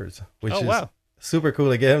Stomp Records, which is wow. super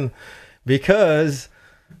cool again, because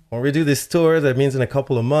when we do this tour, that means in a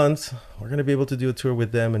couple of months we're gonna be able to do a tour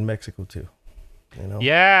with them in Mexico too. You know?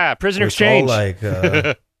 Yeah, prisoner It's exchange. all like,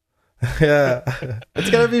 yeah, it's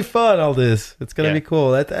gonna be fun. All this, it's gonna be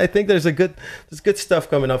cool. I think there's good stuff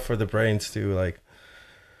coming up for the Brains too. Like,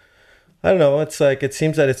 I don't know. It's like it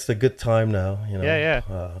seems that it's a good time now. You know. Yeah.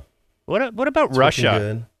 What about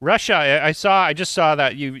Russia? Russia, I just saw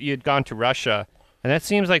that you'd gone to Russia, and that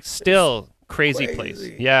seems like still crazy place.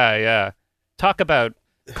 Yeah. Talk about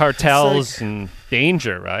cartels like, and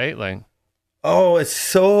danger, right? Like, oh, it's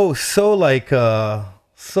so like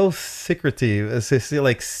so secretive. It's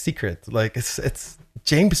like secret. Like it's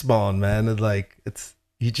James Bond, man. And like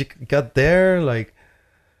you got there like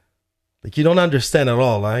you don't understand at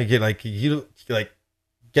all. Like you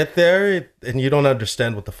get there and you don't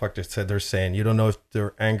understand what the fuck they're saying. You don't know if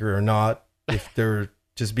they're angry or not, if they're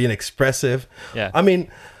just being expressive. Yeah. I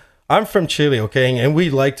mean, I'm from Chile, okay, and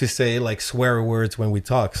we like to say like swear words when we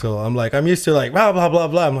talk. So I'm used to like blah blah blah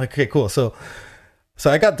blah. I'm like, okay, cool. So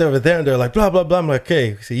I got over there and they're like blah blah blah. I'm like,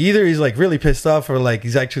 okay, so either he's like really pissed off or like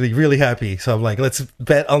he's actually really happy. So I'm like, let's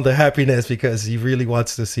bet on the happiness because he really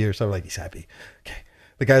wants to see her. So I'm like, he's happy. Okay.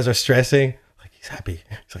 The guys are stressing. Like, he's happy.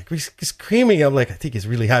 He's like, he's screaming. I'm like, I think he's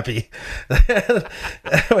really happy.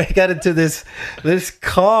 We got into this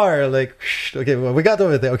car. Like, okay, well, we got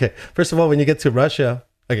over there. Okay, first of all, when you get to Russia,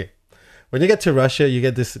 you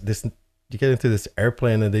get you get into this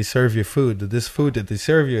airplane and they serve you food. This food that they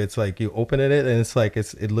serve you, it's like you open it and it's like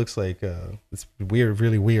it looks like it's weird,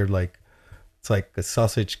 really weird. Like it's like a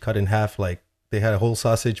sausage cut in half. Like they had a whole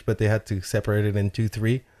sausage, but they had to separate it into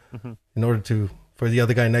 3 in order for the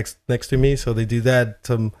other guy next to me. So they do that.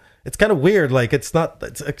 It's kind of weird. Like it's not.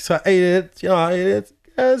 I ate it. You know,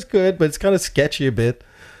 it's good, but it's kind of sketchy a bit.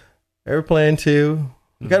 Airplane too.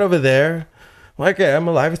 We got over there. Okay, I'm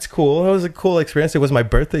alive. It's cool. It was a cool experience. It was my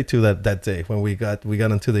birthday too that day when we got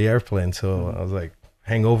onto the airplane. So I was like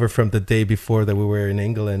hangover from the day before that we were in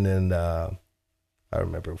England, and I don't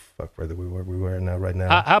remember where we were. We were now right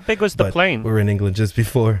now. How big was the plane? We were in England just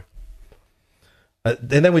before, and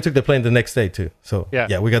then we took the plane the next day too. So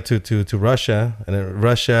yeah, we got to Russia, and in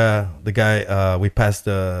Russia, the guy we passed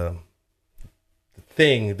the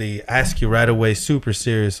thing. They ask you right away, super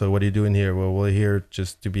serious. So what are you doing here? Well, we're here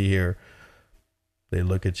just to be here. They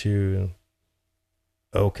look at you.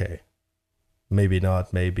 Okay, maybe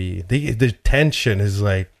not. Maybe the tension is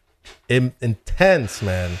like intense,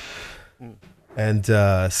 man. And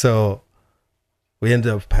so we end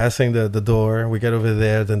up passing the door. We get over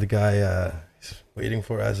there. Then the guy is waiting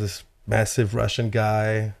for us. This massive Russian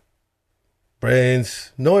guy,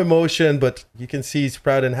 brains, no emotion, but you can see he's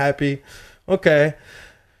proud and happy. Okay,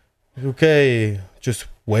 just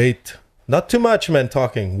wait. Not too much, man.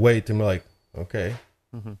 Talking. Wait. And we're like, okay.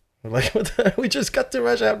 We're like, we just got to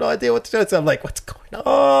Russia. I have no idea what to do. So I'm like, what's going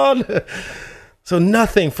on? So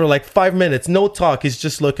nothing for like 5 minutes. No talk. He's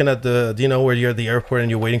just looking at where you're at the airport and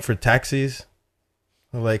you're waiting for taxis.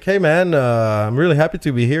 I'm like, hey, man, I'm really happy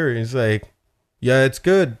to be here. He's like, yeah, it's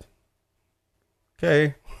good.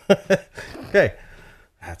 Okay. Okay.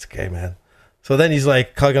 That's okay, man. So then he's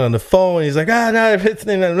like calling on the phone. He's like, no, it's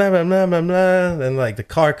blah, blah, blah, blah, blah. Then like the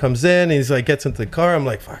car comes in. And he's like, gets into the car. I'm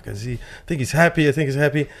like, fuck, I think he's happy.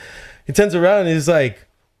 He turns around and he's like,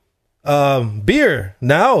 beer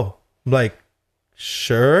now. I'm like,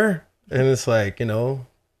 sure. And it's like,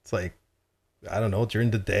 it's like, I don't know,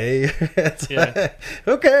 during the day. Like,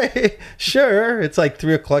 okay, sure. It's like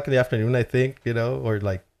 3:00 in the afternoon, I think, or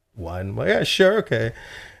like 1. I'm like, yeah, sure, okay.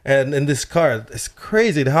 And in this car, it's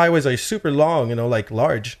crazy. The highways are super long, like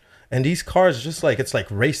large. And these cars just like, it's like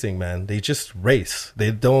racing, man. They just race.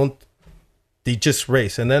 They just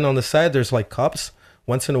race. And then on the side, there's like cops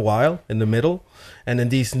once in a while in the middle. And then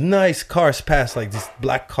these nice cars pass, like these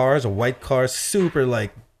black cars or white cars, super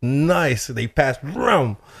like nice. They pass,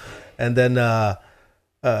 vroom. And then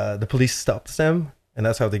the police stops them. And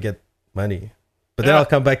that's how they get money. But then I'll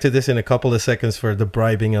come back to this in a couple of seconds for the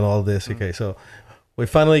bribing and all this. Okay, so we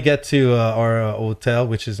finally get to our hotel,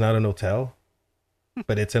 which is not an hotel,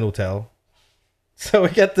 but it's an hotel. So we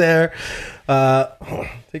get there,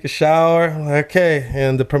 take a shower. Okay.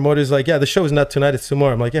 And the promoter's like, yeah, the show is not tonight. It's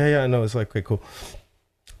tomorrow. I'm like, yeah, I know. It's like, okay, cool.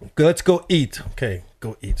 Let's go eat. Okay,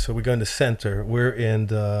 go eat. So we go in the center. We're in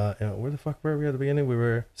where the fuck were we at the beginning? We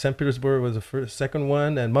were, St. Petersburg was the second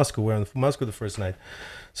one, and Moscow. We're in Moscow the first night.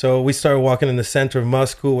 So we started walking in the center of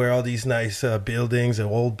Moscow where all these nice buildings and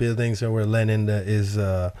old buildings and where Lenin is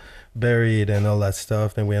buried and all that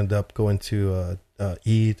stuff. Then we end up going to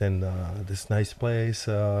eat and this nice place.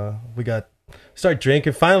 We start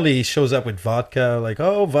drinking. Finally, he shows up with vodka. Like,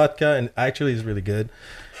 oh, vodka, and actually, he's really good.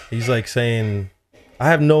 He's like saying, I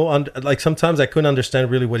have like sometimes I couldn't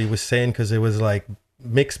understand really what he was saying because it was like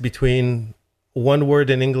mixed between one word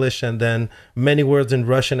in English and then many words in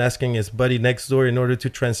Russian, asking his buddy next door in order to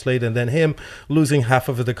translate, and then him losing half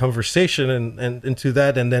of the conversation and into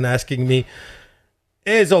that, and then asking me,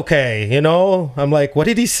 it's okay, you know? I'm like, what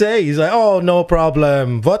did he say? He's like, oh, no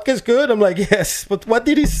problem. Vodka's good? I'm like, yes, but what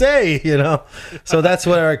did he say? You know? So that's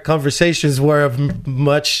what our conversations were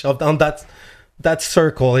on that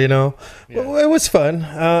circle, you know? Yeah. Well, it was fun.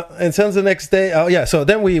 And since the next day, so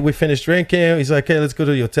then we finished drinking. He's like, hey, let's go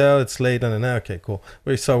to the hotel. It's late. And then, okay, cool.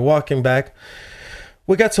 We start walking back.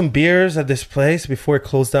 We got some beers at this place before it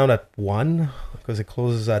closed down at 1, because it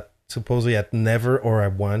closes supposedly at never or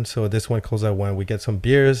at 1. So this one closed at 1. We get some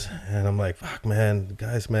beers, and I'm like, fuck, man,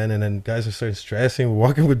 guys, man. And then guys are starting stressing. We're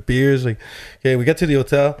walking with beers. Like, okay, we get to the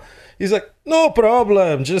hotel. He's like, no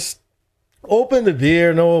problem. Just open the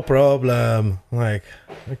beer, no problem. I'm like,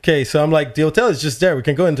 okay. So I'm like, the hotel is just there. We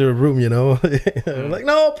can go into a room, you know? I'm like,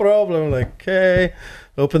 no problem. I'm like, okay.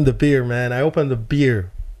 Open the beer, man. I opened the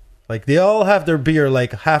beer. Like, they all have their beer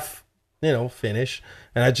like half, finish.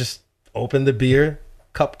 And I just opened the beer.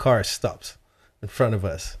 Cop car stops in front of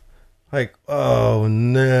us. Like, oh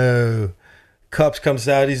no. Cops comes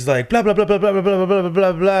out. He's like, blah, blah, blah, blah, blah, blah, blah, blah,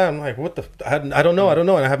 blah, blah. I'm like, what the? I don't know. And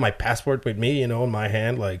I have my passport with me, in my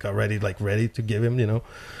hand, like already, ready to give him,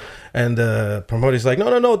 And the promoter's like,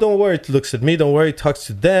 no, don't worry. He looks at me, don't worry. Talks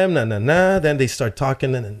to them, nah. Then they start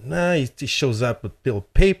talking, and he shows up with bill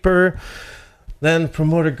of paper. Then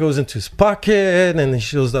promoter goes into his pocket and he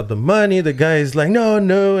shows up the money. The guy is like, no.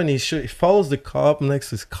 And he follows the cop next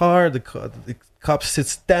to his car. The cop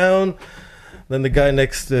sits down. Then the guy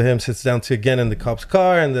next to him sits down too again in the cop's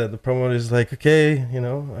car. And the promoter is like, okay,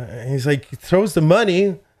 he's like, he throws the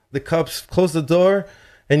money. The cops close the door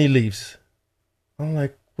and he leaves. I'm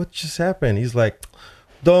like, what just happened? He's like,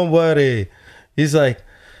 don't worry. He's like,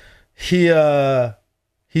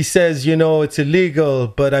 he says, it's illegal,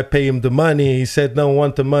 but I pay him the money. He said, no,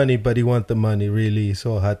 want the money, but he want the money, really.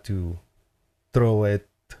 So I had to throw it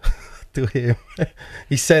to him.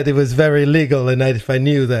 He said it was very legal, and if I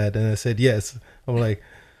knew that. And I said, yes. I'm like,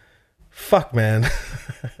 fuck, man.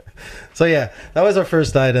 So, yeah, that was our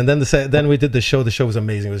first night. And then we did the show. The show was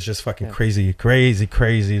amazing. It was just fucking crazy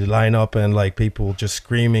line up, and people just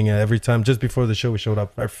screaming. And every time, just before the show, we showed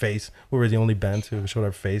up our face. We were the only band to show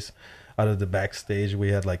our face. Out of the backstage, we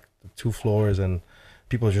had 2 floors, and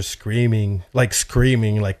people just screaming like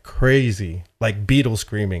crazy, like Beatles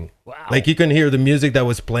screaming. Wow! You can hear the music that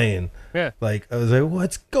was playing. Yeah. I was like,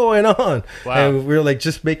 what's going on? Wow! And we were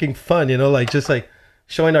just making fun, just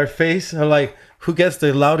showing our face. And like, who gets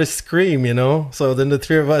the loudest scream? So then the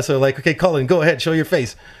 3 of us are like, okay, Colin, go ahead, show your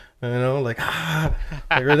face. Renee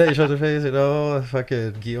shows her face.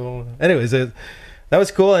 Fucking Guillaume. Anyways. That was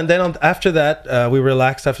cool. And then after that, we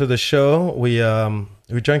relaxed after the show. We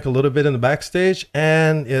drank a little bit in the backstage,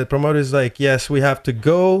 and the promoter's like, yes, we have to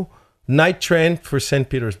go night train for St.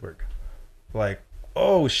 Petersburg. Like,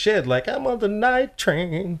 oh shit, I'm on the night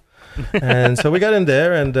train. And so we got in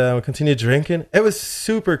there and we continued drinking. It was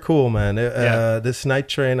super cool, man. This night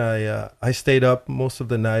train, I stayed up most of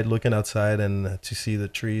the night looking outside and to see the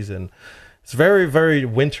trees. And it's very, very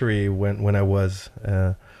wintry when I was...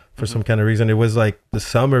 for some kind of reason. It was like the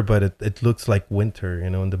summer, but it looks like winter,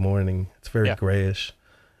 in the morning. It's very grayish.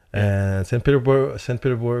 And St.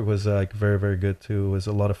 Petersburg was very, very good too. It was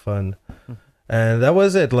a lot of fun. And that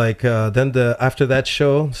was it. Then after that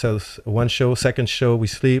show, so one show, second show, we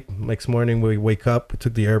sleep. Next morning we wake up, we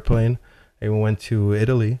took the airplane and we went to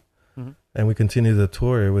Italy and we continued the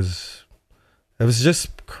tour. It was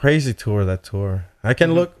just crazy tour, that tour.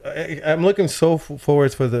 I'm looking so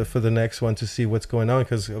forward for the next one to see what's going on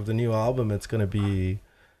because of the new album. It's going to be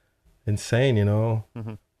insane,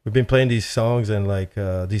 We've been playing these songs and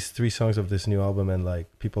these 3 songs of this new album, and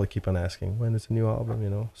people keep on asking when is the new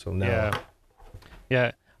album, So now.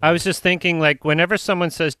 Yeah. I was just thinking whenever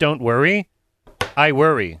someone says don't worry, I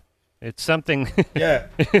worry. It's something. Yeah.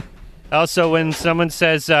 Also, when someone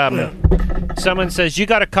says you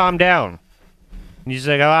got to calm down. And he's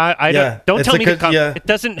like, don't tell me to calm. It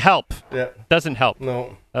doesn't help. Yeah. It doesn't help.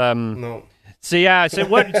 No. No. So yeah. So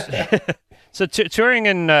what? So touring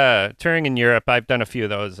in Europe, I've done a few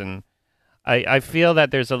of those, and I feel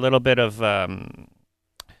that there's a little bit of a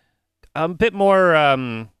bit more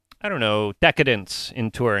I don't know, decadence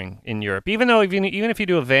in touring in Europe. Even if you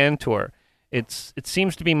do a van tour, it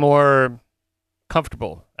seems to be more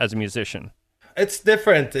comfortable as a musician. It's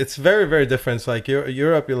different. It's very, very different. It's like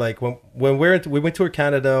Europe. You're like when we went to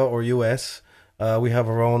Canada or US, we have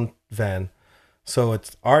our own van. So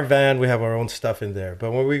it's our van. We have our own stuff in there.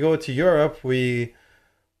 But when we go to Europe, we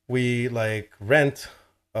like rent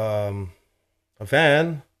a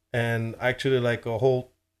van and actually like a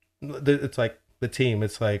whole. It's like the team.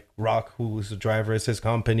 It's like Rock, who's the driver. It's his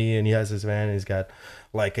company, and he has his van. And he's got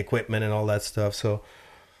like equipment and all that stuff. So.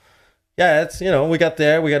 Yeah, it's, we got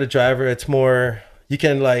there, we got a driver. It's more, you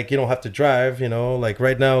can like, you don't have to drive, like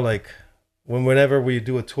right now, like whenever we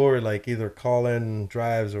do a tour, like either Colin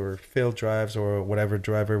drives or Phil drives or whatever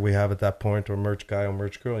driver we have at that point, or merch guy or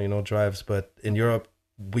merch girl, drives. But in Europe,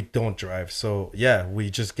 we don't drive. So yeah,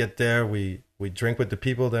 we just get there, we drink with the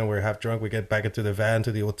people, then we're half drunk, we get back into the van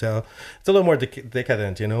to the hotel. It's a little more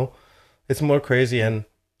decadent, it's more crazy. And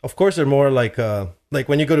of course, they're more like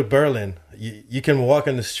when you go to Berlin, you can walk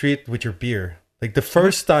in the street with your beer. Like the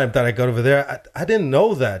first time that I got over there, I didn't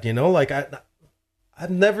know that, like I've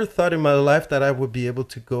never thought in my life that I would be able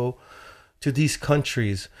to go to these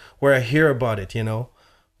countries where I hear about it,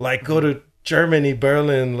 like go to Germany,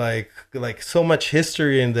 Berlin, like so much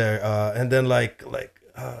history in there, and then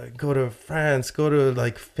go to France, go to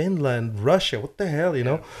like Finland, Russia, what the hell,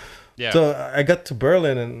 Yeah. So I got to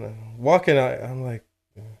Berlin and walking, I'm like.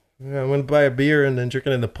 Yeah, I went to buy a beer and then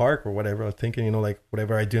drinking in the park or whatever. I was thinking, like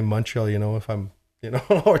whatever I do in Montreal, if I'm,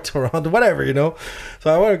 or Toronto, whatever,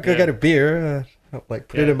 So I want to go get a beer.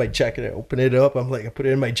 Put it in my jacket. I open it up. I'm like, I put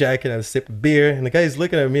it in my jacket. I was sipping beer. And the guy's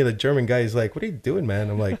looking at me, the German guy, he's like, what are you doing,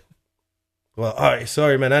 man? I'm like, well, all right,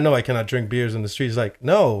 sorry, man. I know I cannot drink beers in the street. He's like,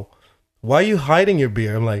 no, why are you hiding your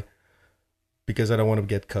beer? I'm like, because I don't want to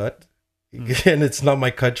get cut. And it's not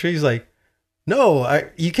my country. He's like, no,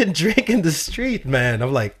 you can drink in the street, man.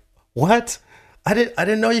 I'm like, what? I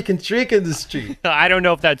didn't know you can drink in the street. I don't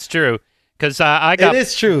know if that's true, because it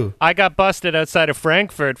is true. I got busted outside of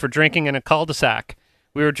Frankfurt for drinking in a cul-de-sac.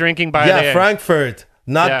 We were drinking by Frankfurt,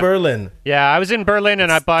 not Berlin. Yeah, I was in Berlin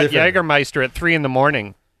and I bought Jägermeister at 3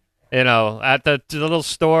 a.m. At the little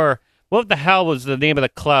store. What the hell was the name of the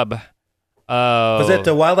club? Was it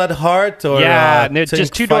the Wild at Heart? Or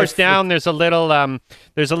just 2 doors down. There's a little.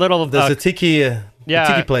 There's a tiki.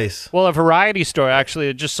 Tiki place. Well, a variety store actually.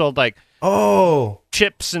 It just sold like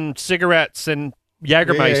chips and cigarettes and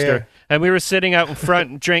Jägermeister. Yeah. And we were sitting out in front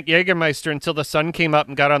and drank Jägermeister until the sun came up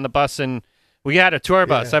and got on the bus, and we had a tour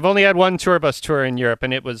bus. I've only had one tour bus tour in Europe,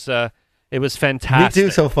 and it was fantastic. Me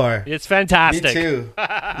too so far. It's fantastic. Me too.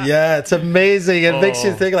 Yeah, it's amazing. It makes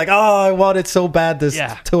you think like, I want it so bad, this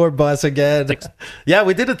tour bus again. Yeah,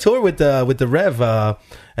 we did a tour with the Rev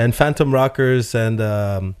and Phantom Rockers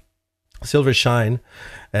and Silver Shine,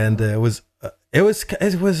 and it was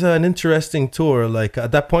an interesting tour. Like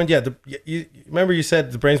at that point, you remember you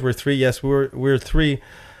said the Brains were 3. Yes, we were 3,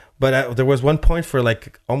 but there was one point for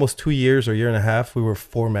like almost 2 years or year and a half, we were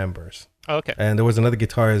 4 members. Okay. And there was another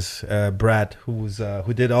guitarist, Brad,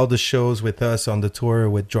 who did all the shows with us on the tour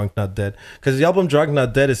with Drunk Not Dead, because the album Drunk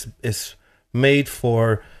Not Dead is made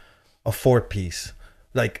for a 4-piece,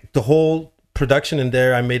 like the whole production in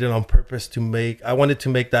there. I made it on purpose I wanted to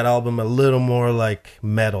make that album a little more like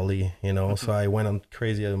metal-y, so I went on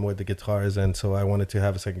crazy with the guitars, and so I wanted to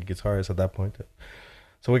have a second guitarist at that point.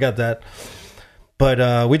 So we got that,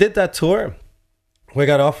 but we did that tour. We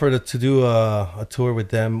got offered to do a tour with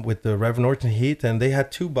them with the Rev Norton Heat, and they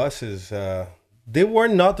had 2 buses. They were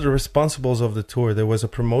not the responsibles of the tour. There was a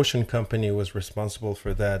promotion company who was responsible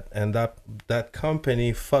for that, and that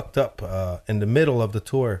company fucked up in the middle of the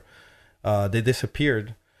tour. They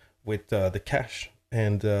disappeared with the cash,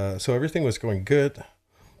 and so everything was going good.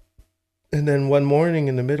 And then one morning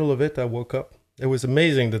in the middle of it, I woke up. It was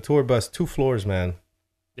amazing. The tour bus, 2 floors, man.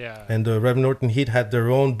 Yeah. And the Rev Norton Heat had their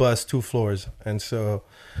own bus, 2 floors. And so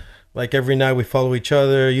like every night we follow each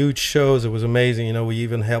other, huge shows. It was amazing. We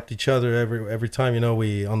even helped each other every time,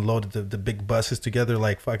 we unloaded the big buses together,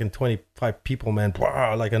 like fucking 25 people, man,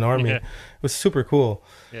 like an army. It was super cool.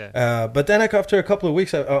 Yeah. But then after a couple of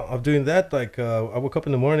weeks of doing that, like I woke up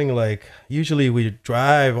in the morning, like usually we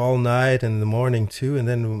drive all night and in the morning too. And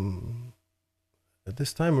then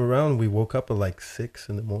this time around, we woke up at like 6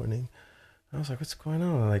 in the morning. I was like, what's going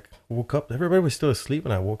on? I like woke up, everybody was still asleep,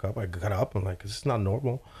 and I woke up. I got up. I'm like, this is not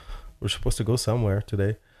normal. We're supposed to go somewhere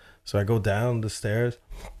today. So I go down the stairs,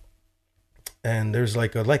 and there's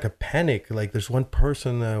like a panic. Like there's one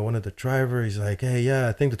person, one of the drivers, he's like, hey, yeah,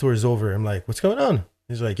 I think the tour is over. I'm like, what's going on?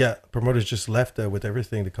 He's like, yeah, promoters just left with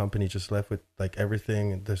everything. The company just left with like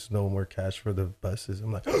everything, and there's no more cash for the buses.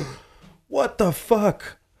 I'm like, what the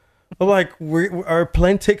fuck? I'm like, our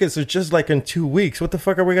plane tickets are just like in 2 weeks. What the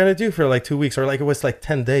fuck are we gonna do for like 2 weeks? Or like it was like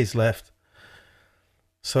 10 days left.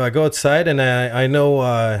 So I go outside, and I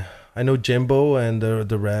know Jimbo and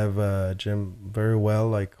the Rev Jim very well.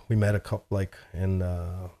 Like we met a couple like in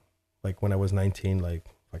like when I was 19, like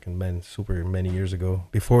fucking super many years ago,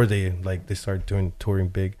 before they started doing touring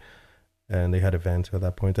big, and they had events at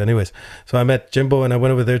that point. Anyways, so I met Jimbo and I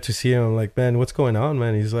went over there to see him. I'm like, man, what's going on,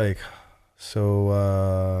 man? He's like,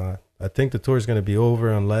 so I think the tour is going to be over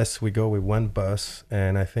unless we go with one bus,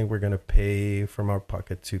 and I think we're going to pay from our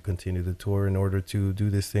pocket to continue the tour in order to do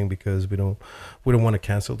this thing, because we don't want to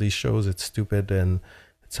cancel these shows. It's stupid, and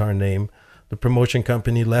it's our name. The promotion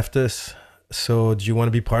company left us. So do you want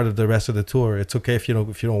to be part of the rest of the tour? It's okay if you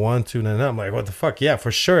don't want to. And I'm like, what the fuck? Yeah,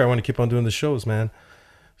 for sure. I want to keep on doing the shows, man.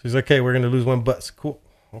 So he's like, okay, we're going to lose one bus. Cool.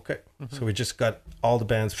 Okay. Mm-hmm. So we just got all the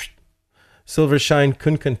bands. Silver Shine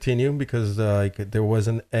couldn't continue because there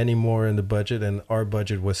wasn't any more in the budget, and our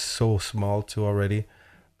budget was so small too already.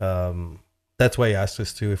 That's why he asked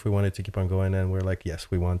us to if we wanted to keep on going, and we're like,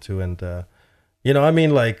 yes, we want to. And I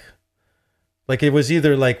mean, like it was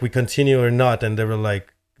either like we continue or not, and they were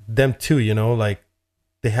like, them too, like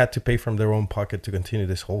they had to pay from their own pocket to continue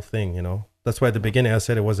this whole thing. That's why at the beginning I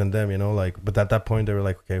said it wasn't them. But at that point they were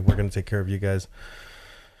like, okay, we're gonna take care of you guys.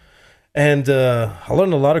 And I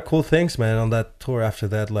learned a lot of cool things, man, on that tour. After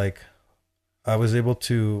that, like I was able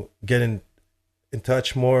to get in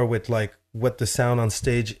touch more with like what the sound on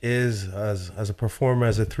stage is as a performer,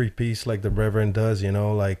 as a 3-piece like the Reverend does,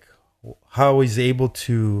 like how he's able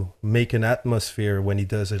to make an atmosphere when he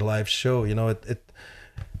does a live show.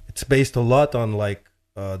 It's based a lot on like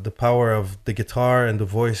the power of the guitar and the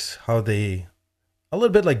voice, how they, a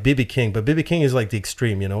little bit like B.B. King, but B.B. King is like the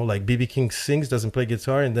extreme, like B.B. King sings, doesn't play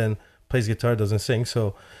guitar, and then plays guitar, doesn't sing.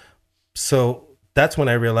 So that's when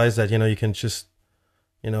I realized that, you can just,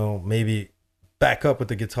 maybe back up with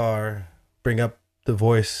the guitar, bring up the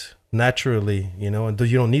voice naturally, and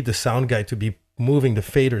you don't need the sound guy to be moving the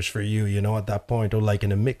faders for you, at that point, or like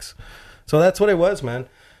in a mix. So that's what it was, man.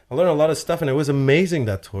 I learned a lot of stuff, and it was amazing,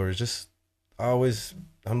 that tour. It's just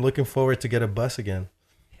I'm looking forward to get a bus again.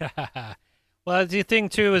 Well, the thing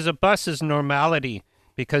too is a bus is normality,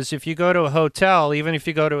 because if you go to a hotel, even if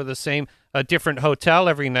you go to a different hotel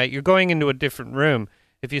every night, you're going into a different room.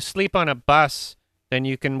 If you sleep on a bus, then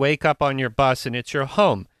you can wake up on your bus and it's your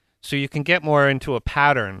home. So you can get more into a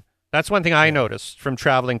pattern. That's one thing I noticed from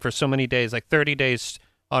traveling for so many days, like 30 days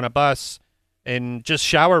on a bus in just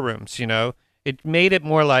shower rooms, It made it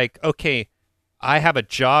more like, okay, I have a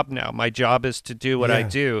job now. My job is to do what I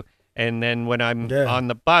do. And then when I'm on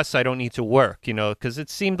the bus, I don't need to work, because it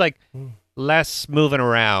seemed like less moving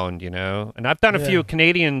around, And I've done a few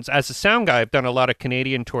Canadians, as a sound guy, I've done a lot of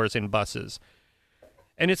Canadian tours in buses.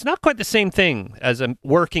 And it's not quite the same thing as a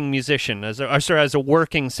working musician, as a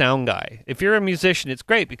working sound guy. If you're a musician, it's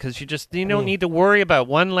great because you don't need to worry about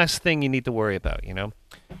one less thing you need to worry about,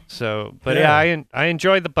 So, but I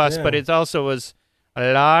enjoyed the bus, but it also was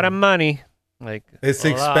a lot of money. Like it's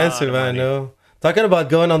expensive, I know. Talking about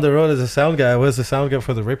going on the road as a sound guy, I was a sound guy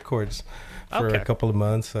for the Ripcords for a couple of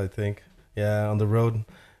months, I think. Yeah, on the road,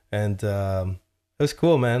 and it was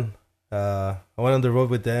cool, man. I went on the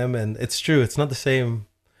road with them, and it's true. It's not the same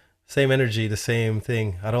energy, the same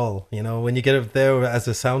thing at all. When you get up there as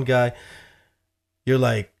a sound guy, you're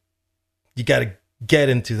like, you gotta get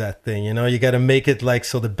into that thing. You gotta make it like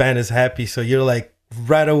so the band is happy. So you're like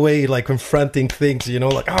right away like confronting things.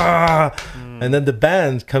 Like and then the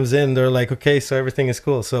band comes in. They're like, okay, so everything is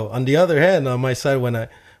cool. So on the other hand, on my side, when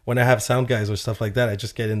I have sound guys or stuff like that, I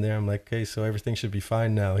just get in there. I'm like, okay, so everything should be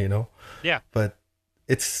fine now. Yeah. But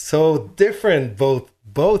it's so different,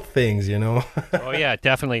 both things. Oh yeah,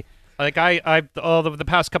 definitely. Like I all the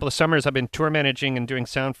past couple of summers, I've been tour managing and doing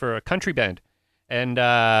sound for a country band, and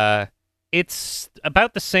it's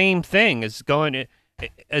about the same thing as going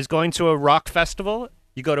to a rock festival.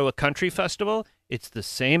 You go to a country festival, it's the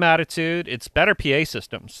same attitude. It's better PA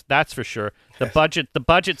systems, that's for sure. The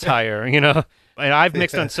budget's higher, And I've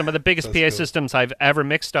mixed on some of the biggest PA systems I've ever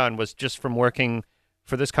mixed on was just from working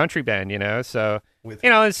for this country band, So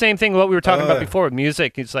the same thing what we were talking about before with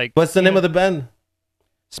music. It's like, what's the name of the band?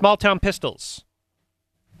 Small Town Pistols.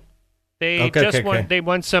 They won. They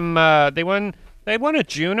won some. They won a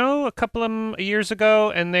Juno a couple of years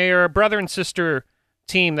ago, and they are a brother and sister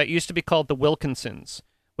team that used to be called the Wilkinsons,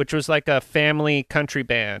 which was like a family country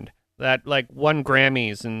band that like won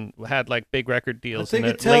Grammys and had like big record deals. I think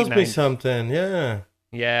it tells me something. Yeah.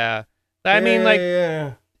 Yeah. I mean,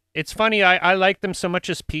 it's funny. I like them so much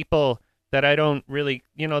as people that I don't really,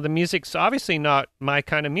 the music's obviously not my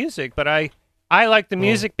kind of music, but I like the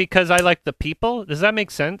music because I like the people. Does that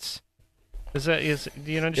make sense? Do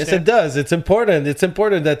you understand? Yes, it does. It's important. It's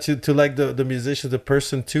important that to like the musician, the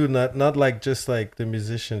person too, not like just like the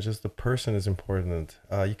musician, just the person is important.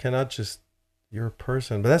 You cannot just you're a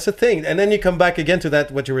person, but that's the thing. And then you come back again to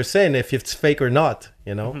that what you were saying, if it's fake or not,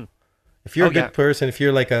 you know. Mm-hmm. If you're a good person, if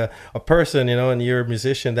you're like a person, you know, and you're a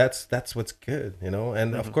musician, that's what's good, you know.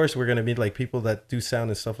 And of course, we're gonna meet like people that do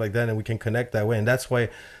sound and stuff like that, and we can connect that way. And that's why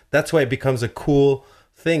it becomes a cool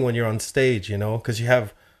thing when you're on stage, you know, because you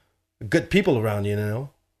have good people around you, you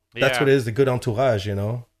know. That's what it is, the good entourage, you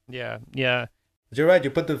know. Yeah. But you're right.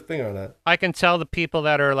 You put the finger on that. I can tell the people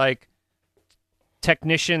that are like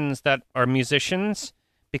technicians that are musicians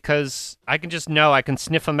because I can just know, I can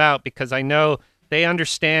sniff them out because I know they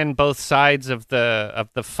understand both sides of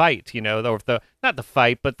the fight, you know, or not the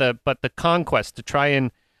fight, but the conquest to try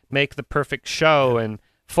and make the perfect show. And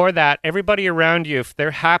for that, everybody around you, if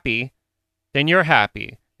they're happy, then you're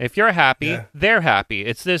happy. If you're happy, they're happy.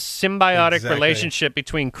 It's this symbiotic relationship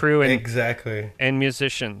between crew and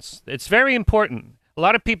musicians. It's very important. A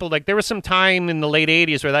lot of people, like, there was some time in the late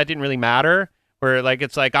 80s where that didn't really matter, where, like,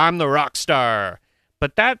 it's like, I'm the rock star.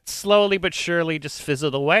 But that slowly but surely just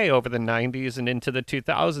fizzled away over the 90s and into the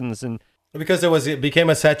 2000s. And because it became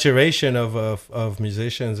a saturation of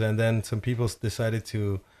musicians, and then some people decided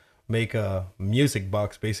to make a music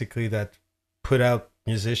box, basically, that put out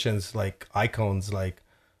musicians like icons, like,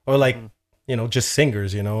 or like, you know, just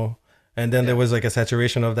singers, you know. And then there was like a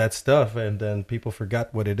saturation of that stuff, and then people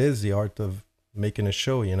forgot what it is, the art of making a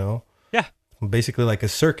show, you know. Yeah. Basically like a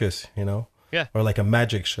circus, you know. Yeah. Or like a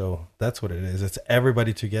magic show. That's what it is. It's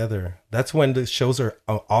everybody together. That's when the shows are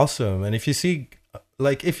awesome. And if you see,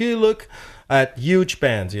 like, if you look at huge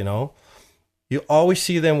bands, you know, you always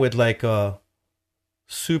see them with like a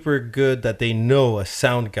super good, that they know, a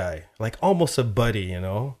sound guy, like almost a buddy, you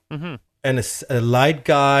know. Mm-hmm. And a light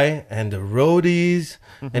guy and the roadies.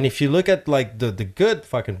 Mm-hmm. And if you look at like the good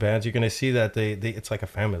fucking bands, you're gonna see that they it's like a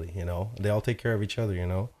family, you know. They all take care of each other, you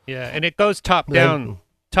know. Yeah, and it goes top down.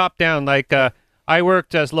 Like I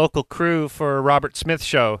worked as local crew for a Robert Smith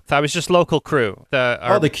show. I was just local crew.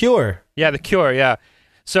 The Cure. Yeah, the Cure. Yeah.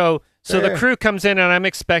 So the crew comes in, and I'm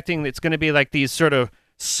expecting it's going to be like these sort of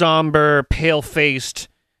somber, pale-faced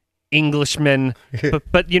Englishmen.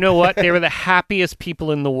 but you know what? They were the happiest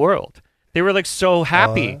people in the world. They were like so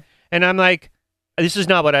happy. And I'm like, this is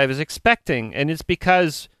not what I was expecting. And it's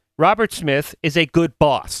because Robert Smith is a good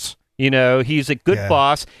boss. You know, he's a good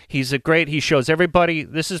boss. He shows everybody,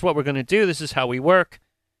 this is what we're going to do. This is how we work.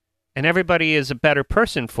 And everybody is a better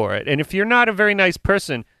person for it. And if you're not a very nice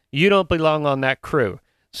person, you don't belong on that crew.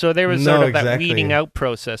 So there was sort of that weeding out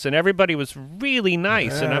process. And everybody was really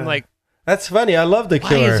nice. And I'm like, that's funny. I love the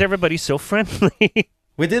Cure. Why is everybody so friendly?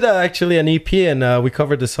 We did actually an EP, and we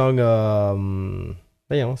covered the song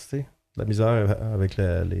voyons, c'était La misère avec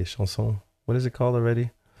les chansons. What is it called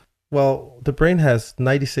already? Well, The Brain has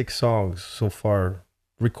 96 songs so far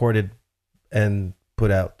recorded and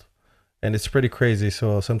put out. And it's pretty crazy.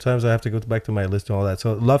 So sometimes I have to go back to my list and all that.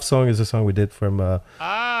 So Love Song is a song we did from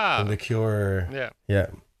The Cure. Yeah.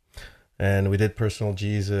 And we did Personal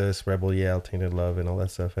Jesus, Rebel Yell, Tainted Love, and all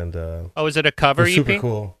that stuff. And is it a cover EP? Super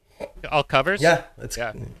cool. All covers? Yeah. It's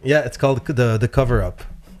called the Cover Up.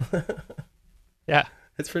 Yeah.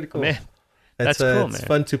 It's pretty cool. Man. That's cool, man. It's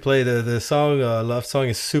fun to play. The song, Love Song,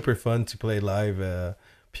 is super fun to play live.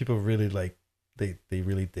 People really they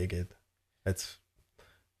really dig it. I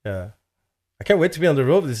can't wait to be on the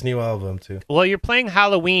road with this new album too. Well, you're playing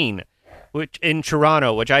Halloween, which in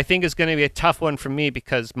Toronto, which I think is going to be a tough one for me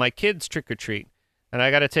because my kids trick or treat, and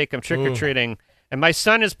I got to take them trick or treating. And my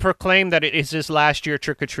son has proclaimed that it is his last year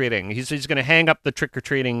trick or treating. He's going to hang up the trick or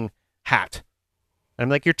treating hat. I'm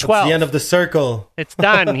like, you're 12. That's the end of the circle. It's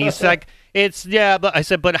done. He's like, but I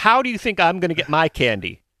said, but how do you think I'm going to get my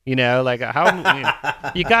candy? You know, like how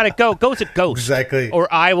you got to go as a ghost. Exactly.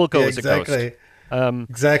 Or I will go as a ghost.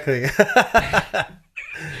 Exactly.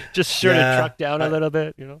 Just sort of truck down a little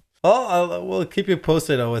bit, you know. Oh, we'll keep you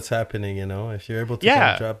posted on what's happening, you know. If you're able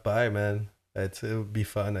to drop by, man, it would be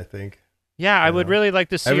fun, I think. Yeah, I would really like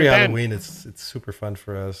to see every Halloween. It's super fun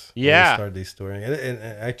for us. Yeah. We start these touring, and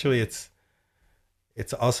actually, it's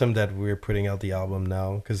awesome that we're putting out the album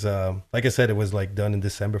now because, like I said, it was like done in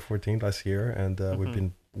December 14th last year, and we've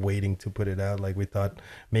been waiting to put it out. Like we thought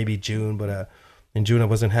maybe June, but in June I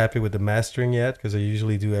wasn't happy with the mastering yet because I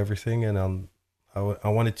usually do everything, and I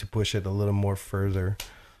wanted to push it a little more further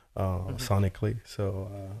sonically, so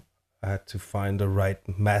I had to find the right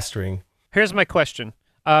mastering. Here's my question.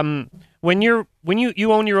 When you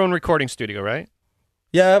own your own recording studio, right?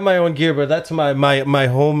 Yeah, I have my own gear, but that's my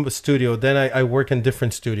home studio. Then I work in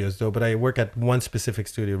different studios though, but I work at one specific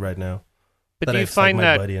studio right now. But do you find my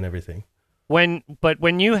that buddy and everything?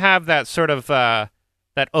 when you have that sort of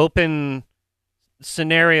that open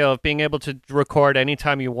scenario of being able to record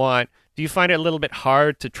anytime you want, do you find it a little bit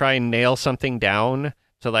hard to try and nail something down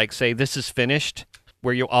to like say this is finished,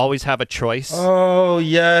 where you always have a choice? Oh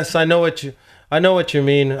yes, I know what you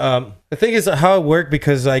mean. The thing is how it worked,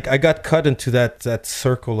 because like I got cut into that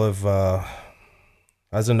circle of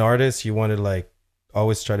as an artist, you want to like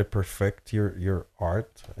always try to perfect your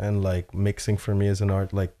art, and like mixing for me as an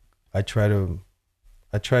art, like I try to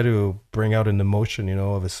bring out an emotion,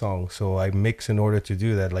 of a song. So I mix in order to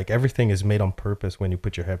do that. Like everything is made on purpose when you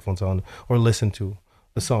put your headphones on or listen to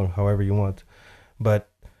the song however you want. But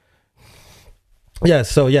you try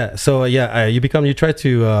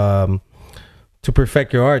to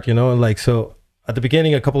perfect your art, like, so at the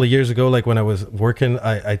beginning, a couple of years ago, like when I was working,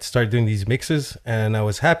 I started doing these mixes and I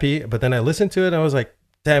was happy, but then I listened to it and I was like,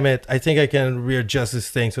 damn it, I think I can readjust this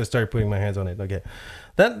thing. So I started putting my hands on it. Okay.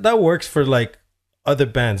 That works for like other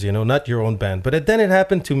bands, not your own band. But then it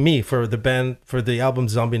happened to me for the album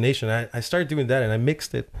Zombie Nation. I started doing that and I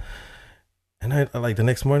mixed it. And I like the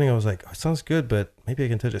next morning I was like, oh, it sounds good, but maybe I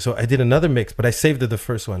can touch it. So I did another mix, but I saved the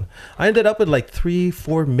first one. I ended up with like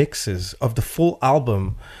 3-4 mixes of the full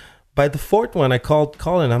album. By the fourth one, I called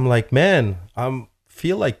Colin. I'm like, man, I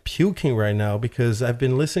feel like puking right now because I've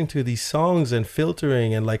been listening to these songs and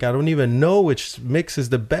filtering, and like I don't even know which mix is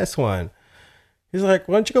the best one. He's like,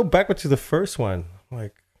 why don't you go backward to the first one? I'm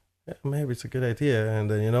like, yeah, maybe it's a good idea.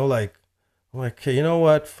 And then, I'm like, okay, you know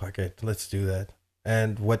what? Fuck it. Let's do that.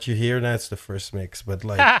 And what you hear, that's the first mix. But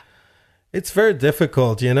like, it's very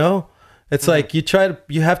difficult, It's like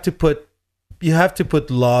you have to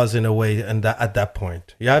put laws in a way, and at that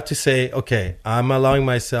point. You have to say, okay, I'm allowing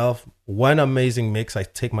myself one amazing mix. I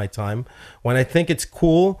take my time. When I think it's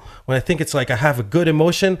cool, when I think it's like I have a good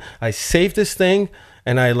emotion, I save this thing.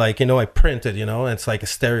 And I like, I print it, and it's like a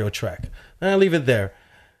stereo track. And I leave it there.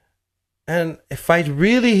 And if I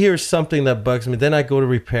really hear something that bugs me, then I go to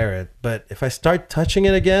repair it. But if I start touching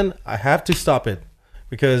it again, I have to stop it,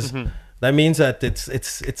 because that means that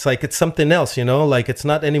it's like it's something else, like it's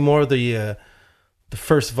not anymore the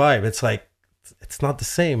first vibe. It's like it's not the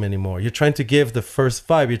same anymore. You're trying to give the first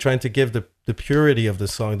vibe. You're trying to give the purity of the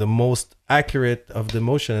song, the most accurate of the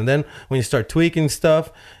emotion. And then when you start tweaking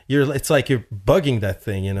stuff, it's like you're bugging that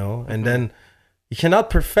thing, and then you cannot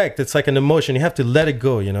perfect. It's like an emotion. You have to let it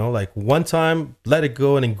go, like one time, let it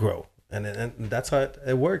go and then grow. And that's how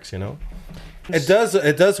it works,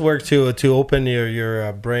 It does work to open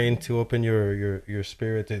your brain, to open your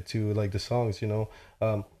spirit to like the songs,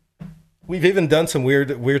 We've even done some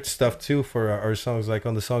weird stuff too for our songs, like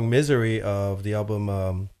on the song "Misery" of the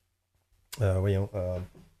album, "The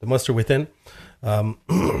Monster Within."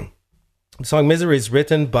 The song "Misery" is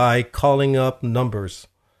written by calling up numbers.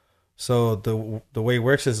 So the way it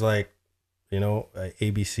works is like,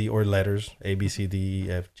 ABC or letters, A, B, C, D,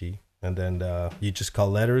 E, F, G, and then you just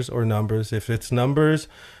call letters or numbers. If it's numbers,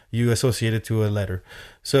 you associate it to a letter.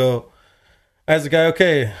 So as a guy,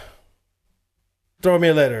 okay, throw me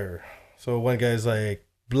a letter. So one guy's like,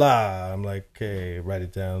 blah. I'm like, okay, write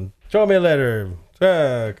it down. Throw me a letter.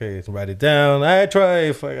 Okay, write it down. I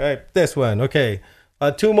try this one. Okay,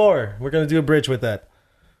 2 more. We're going to do a bridge with that.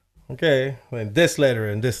 Okay, and this letter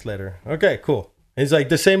and this letter. Okay, cool. And he's like,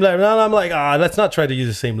 the same letter. No, I'm like, let's not try to use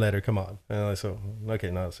the same letter. Come on. And so,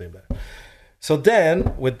 okay, not the same letter. So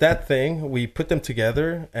then, with that thing, we put them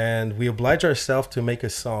together and we oblige ourselves to make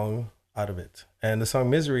a song out of it. And the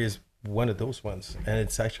song "Misery" is one of those ones, and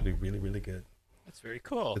it's actually really, really good. That's very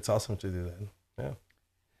cool. It's awesome to do that. Yeah.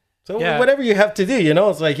 So whatever you have to do,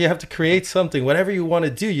 it's like you have to create something. Whatever you want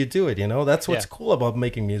to do, you do it. That's what's cool about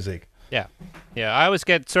making music. Yeah, I always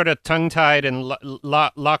get sort of tongue-tied and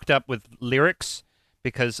locked up with lyrics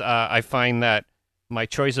because I find that my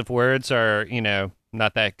choice of words are,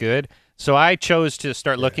 not that good. So I chose to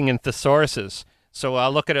start looking in thesauruses. So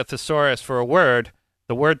I'll look at a thesaurus for a word,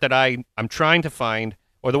 the word that I'm trying to find,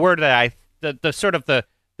 or the word that the sort of the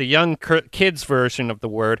young kids version of the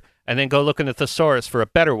word, and then go look in the thesaurus for a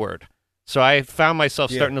better word. So I found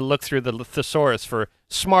myself starting to look through the thesaurus for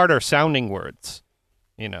smarter sounding words.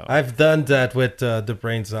 I've done that with the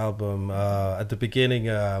Brains album. At the beginning,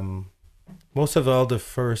 most of all the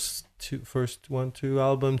first 2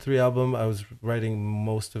 album, 3 album, I was writing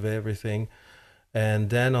most of everything. And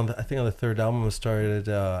then on the third album, I started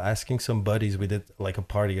asking some buddies. We did like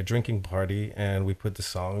a drinking party, and we put the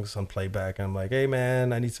songs on playback. And I'm like, hey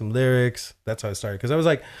man, I need some lyrics. That's how I started. Because I was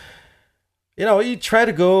like, you try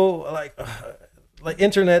to go like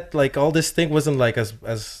internet, like all this thing wasn't like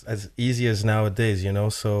as easy as nowadays,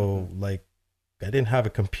 So like I didn't have a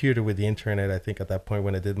computer with the internet, I think, at that point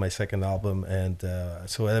when I did my second album. And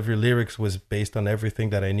so every lyrics was based on everything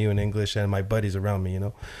that I knew in English and my buddies around me, you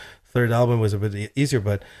know. Third album was a bit easier,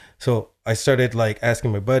 but so I started like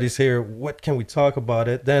asking my buddies here, what can we talk about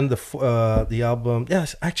it? Then the album,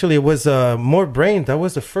 yes, actually it was More Brain. That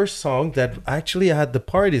was the first song that actually had the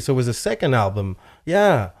party. So it was a second album.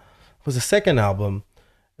 Yeah, it was a second album.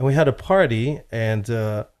 And we had a party, and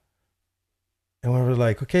we were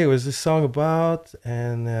like, okay, what is this song about?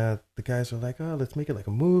 And the guys were like, oh, let's make it like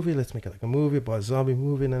a movie. Let's make it like a movie about a zombie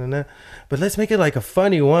movie. But let's make it like a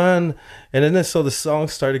funny one. And then so the song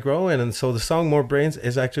started growing. And so the song More Brains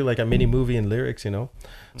is actually like a mini movie in lyrics, you know.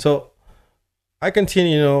 So I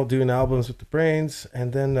continue, you know, doing albums with the Brains.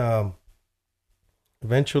 And then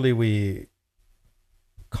eventually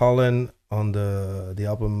Colin on the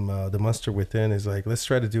album The Monster Within is like, let's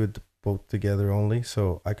try to do it both together only.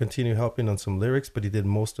 So I continue helping on some lyrics, but he did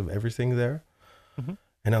most of everything there. Mm-hmm.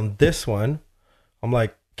 And on this one, I'm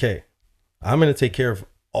like, okay, I'm gonna take care of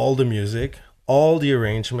all the music, all the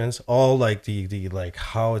arrangements, all like the like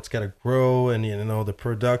how it's gotta grow, and you know the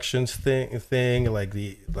productions thing,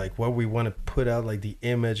 like what we want to put out, like the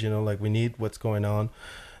image, you know, like we need what's going on.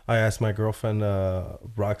 I asked my girlfriend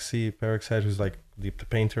Roxy Peroxide, who's like the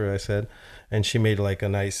painter, I said, and she made like a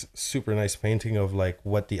nice, super nice painting of like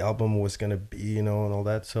what the album was gonna be, you know, and all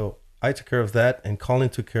that. So I took care of that, and Colin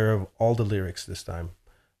took care of all the lyrics this time.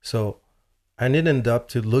 So I didn't end up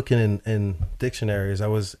to looking in dictionaries. I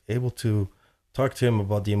was able to talk to him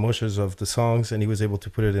about the emotions of the songs, and he was able to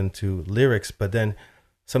put it into lyrics. But then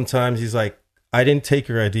sometimes he's like, I didn't take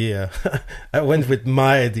your idea. I went with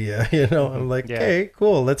my idea, you know. I'm like, yeah. Okay,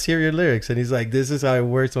 cool. Let's hear your lyrics. And he's like, this is how it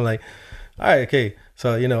works. I'm like, all right, okay.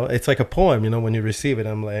 So, you know, it's like a poem, you know, when you receive it.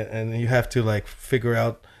 I'm like, and you have to like figure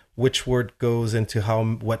out which word goes into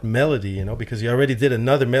what melody, you know, because you already did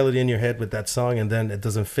another melody in your head with that song, and then it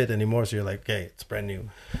doesn't fit anymore. So you're like, okay, it's brand new.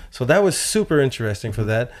 So that was super interesting for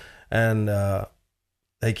that. And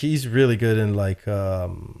like he's really good in like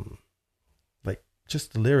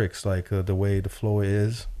just the lyrics, like the way the flow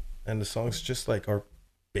is, and the songs just like are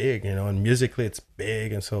big, you know, and musically it's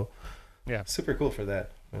big, and so yeah, super cool for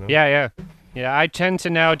that, you know? Yeah. I tend to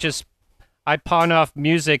now I pawn off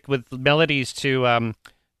music with melodies to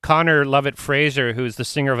Connor Lovett Fraser, who's the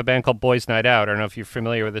singer of a band called Boys Night Out. I don't know if you're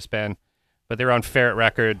familiar with this band, but they're on Ferret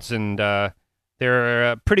Records, and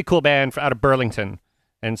they're a pretty cool band out of Burlington.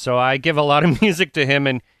 And so I give a lot of music to him,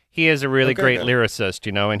 and he is a really great lyricist,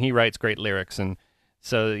 you know, and he writes great lyrics. And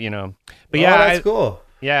so, you know, but that's cool.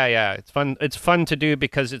 Yeah. It's fun. It's fun to do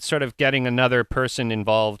because it's sort of getting another person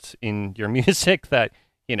involved in your music that,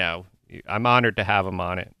 you know, I'm honored to have him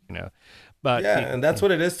on it, you know. But yeah, and that's what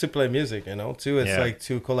it is to play music, you know, too. It's like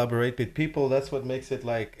to collaborate with people. That's what makes it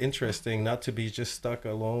like interesting, not to be just stuck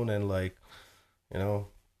alone, and like, you know,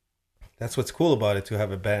 that's what's cool about it, to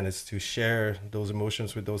have a band, is to share those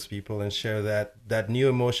emotions with those people and share that new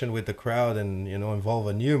emotion with the crowd, and, you know, involve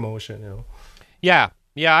a new emotion, you know. Yeah.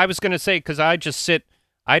 I was going to say, because I just sit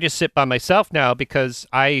by myself now, because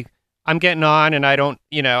I'm getting on, and I don't,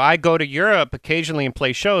 you know, I go to Europe occasionally and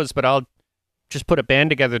play shows, but I'll just put a band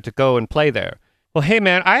together to go and play there. Well, hey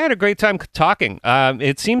man, I had a great time talking.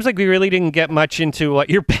 It seems like we really didn't get much into what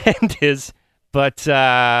your band is, but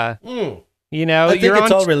you know, I think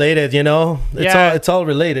it's all related, you know. It's all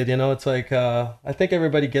related, you know. It's like I think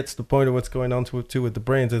everybody gets the point of what's going on too with the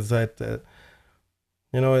Brains, is that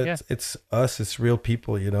you know, it's us, it's real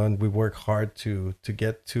people, you know, and we work hard to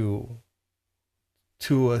get to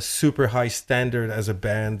a super high standard as a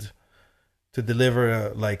band, to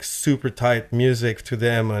deliver like super tight music to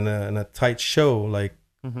them, and a tight show, like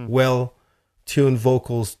well-tuned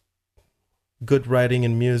vocals, good writing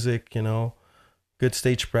and music, you know, good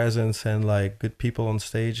stage presence, and like good people on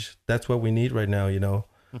stage. That's what we need right now, you know.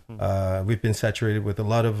 We've been saturated with a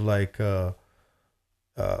lot of like, you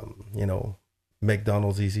know,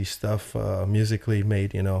 McDonald's easy stuff, musically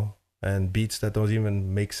made, you know, and beats that don't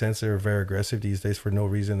even make sense. They're very aggressive these days for no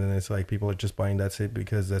reason, and it's like people are just buying that shit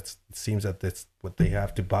because it seems that that's what they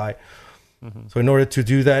have to buy. So in order to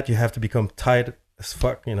do that, you have to become tight as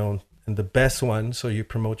fuck, you know, and the best one. So you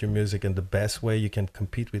promote your music in the best way you can,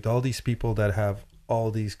 compete with all these people that have all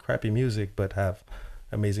these crappy music but have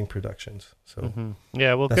amazing productions. So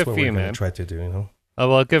yeah, well, that's good what for you, we're gonna man. try to do, you know. Oh,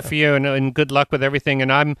 well, good for you, and good luck with everything.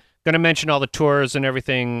 And I'm going to mention all the tours and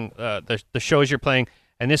everything, the shows you're playing,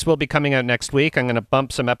 and this will be coming out next week. I'm going to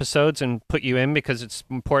bump some episodes and put you in, because it's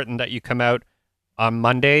important that you come out on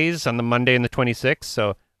Mondays, on the Monday and the 26th.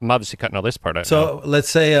 So I'm obviously cutting all this part out. So let's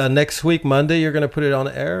say next week, Monday, you're going to put it on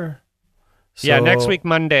air? So yeah, next week,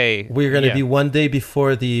 Monday. We're going to be one day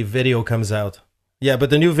before the video comes out. Yeah,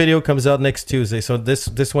 but the new video comes out next Tuesday. So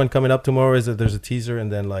this one coming up tomorrow is that there's a teaser,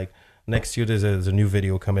 and then like next Tuesday there's a new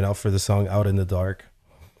video coming out for the song "Out in the Dark."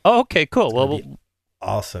 Oh, okay, cool. Well,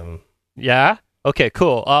 awesome. Yeah. Okay,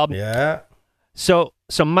 cool. Yeah. So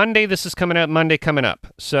Monday, this is coming out. Monday coming up.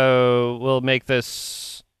 So we'll make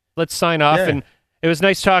this. Let's sign off. And it was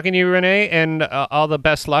nice talking to you, Rene, and all the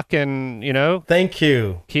best luck. And thank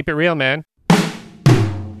you. Keep it real, man.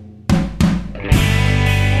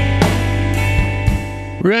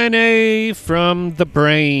 Rene from The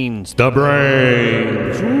Brains. The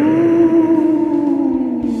Brains. Ooh.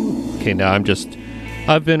 Okay, now I've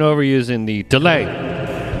been overusing the delay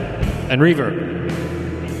and reverb.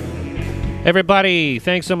 Everybody,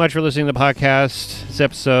 thanks so much for listening to the podcast. This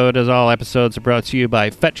episode, as all episodes, are brought to you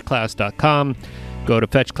by FetchClass.com. Go to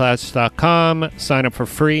FetchClass.com, sign up for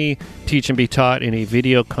free, teach and be taught in a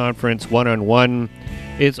video conference one-on-one.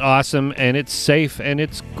 It's awesome, and it's safe, and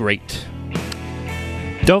it's great.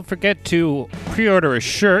 Don't forget to pre-order a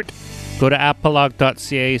shirt. Go to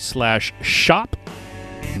apolog.ca/shop.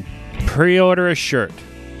 Pre-order a shirt.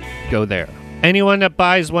 Go there. Anyone that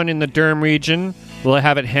buys one in the Durham region will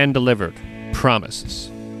have it hand-delivered.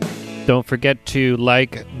 Promises. Don't forget to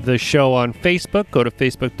like the show on Facebook. Go to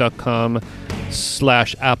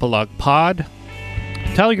facebook.com/apologpod.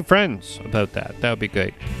 Tell your friends about that. That would be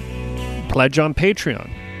great. Pledge on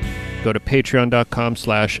Patreon. Go to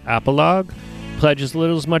patreon.com/apolog. Pledge as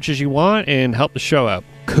little as much as you want and help the show out.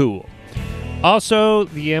 Cool. Also,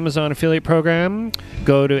 the Amazon affiliate program.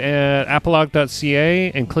 Go to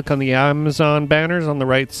apolog.ca and click on the Amazon banners on the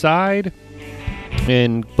right side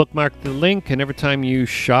and bookmark the link. And every time you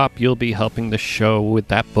shop, you'll be helping the show with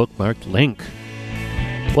that bookmarked link.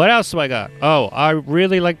 What else do I got? Oh, I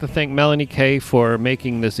really like to thank Melanie Kay for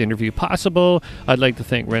making this interview possible. I'd like to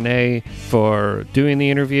thank Rene for doing the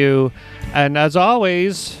interview. And as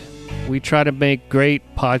always, we try to make great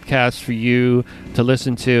podcasts for you to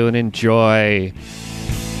listen to and enjoy.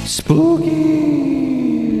 Spooky!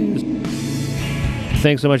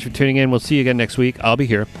 Thanks so much for tuning in. We'll see you again next week. I'll be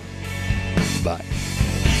here. Bye.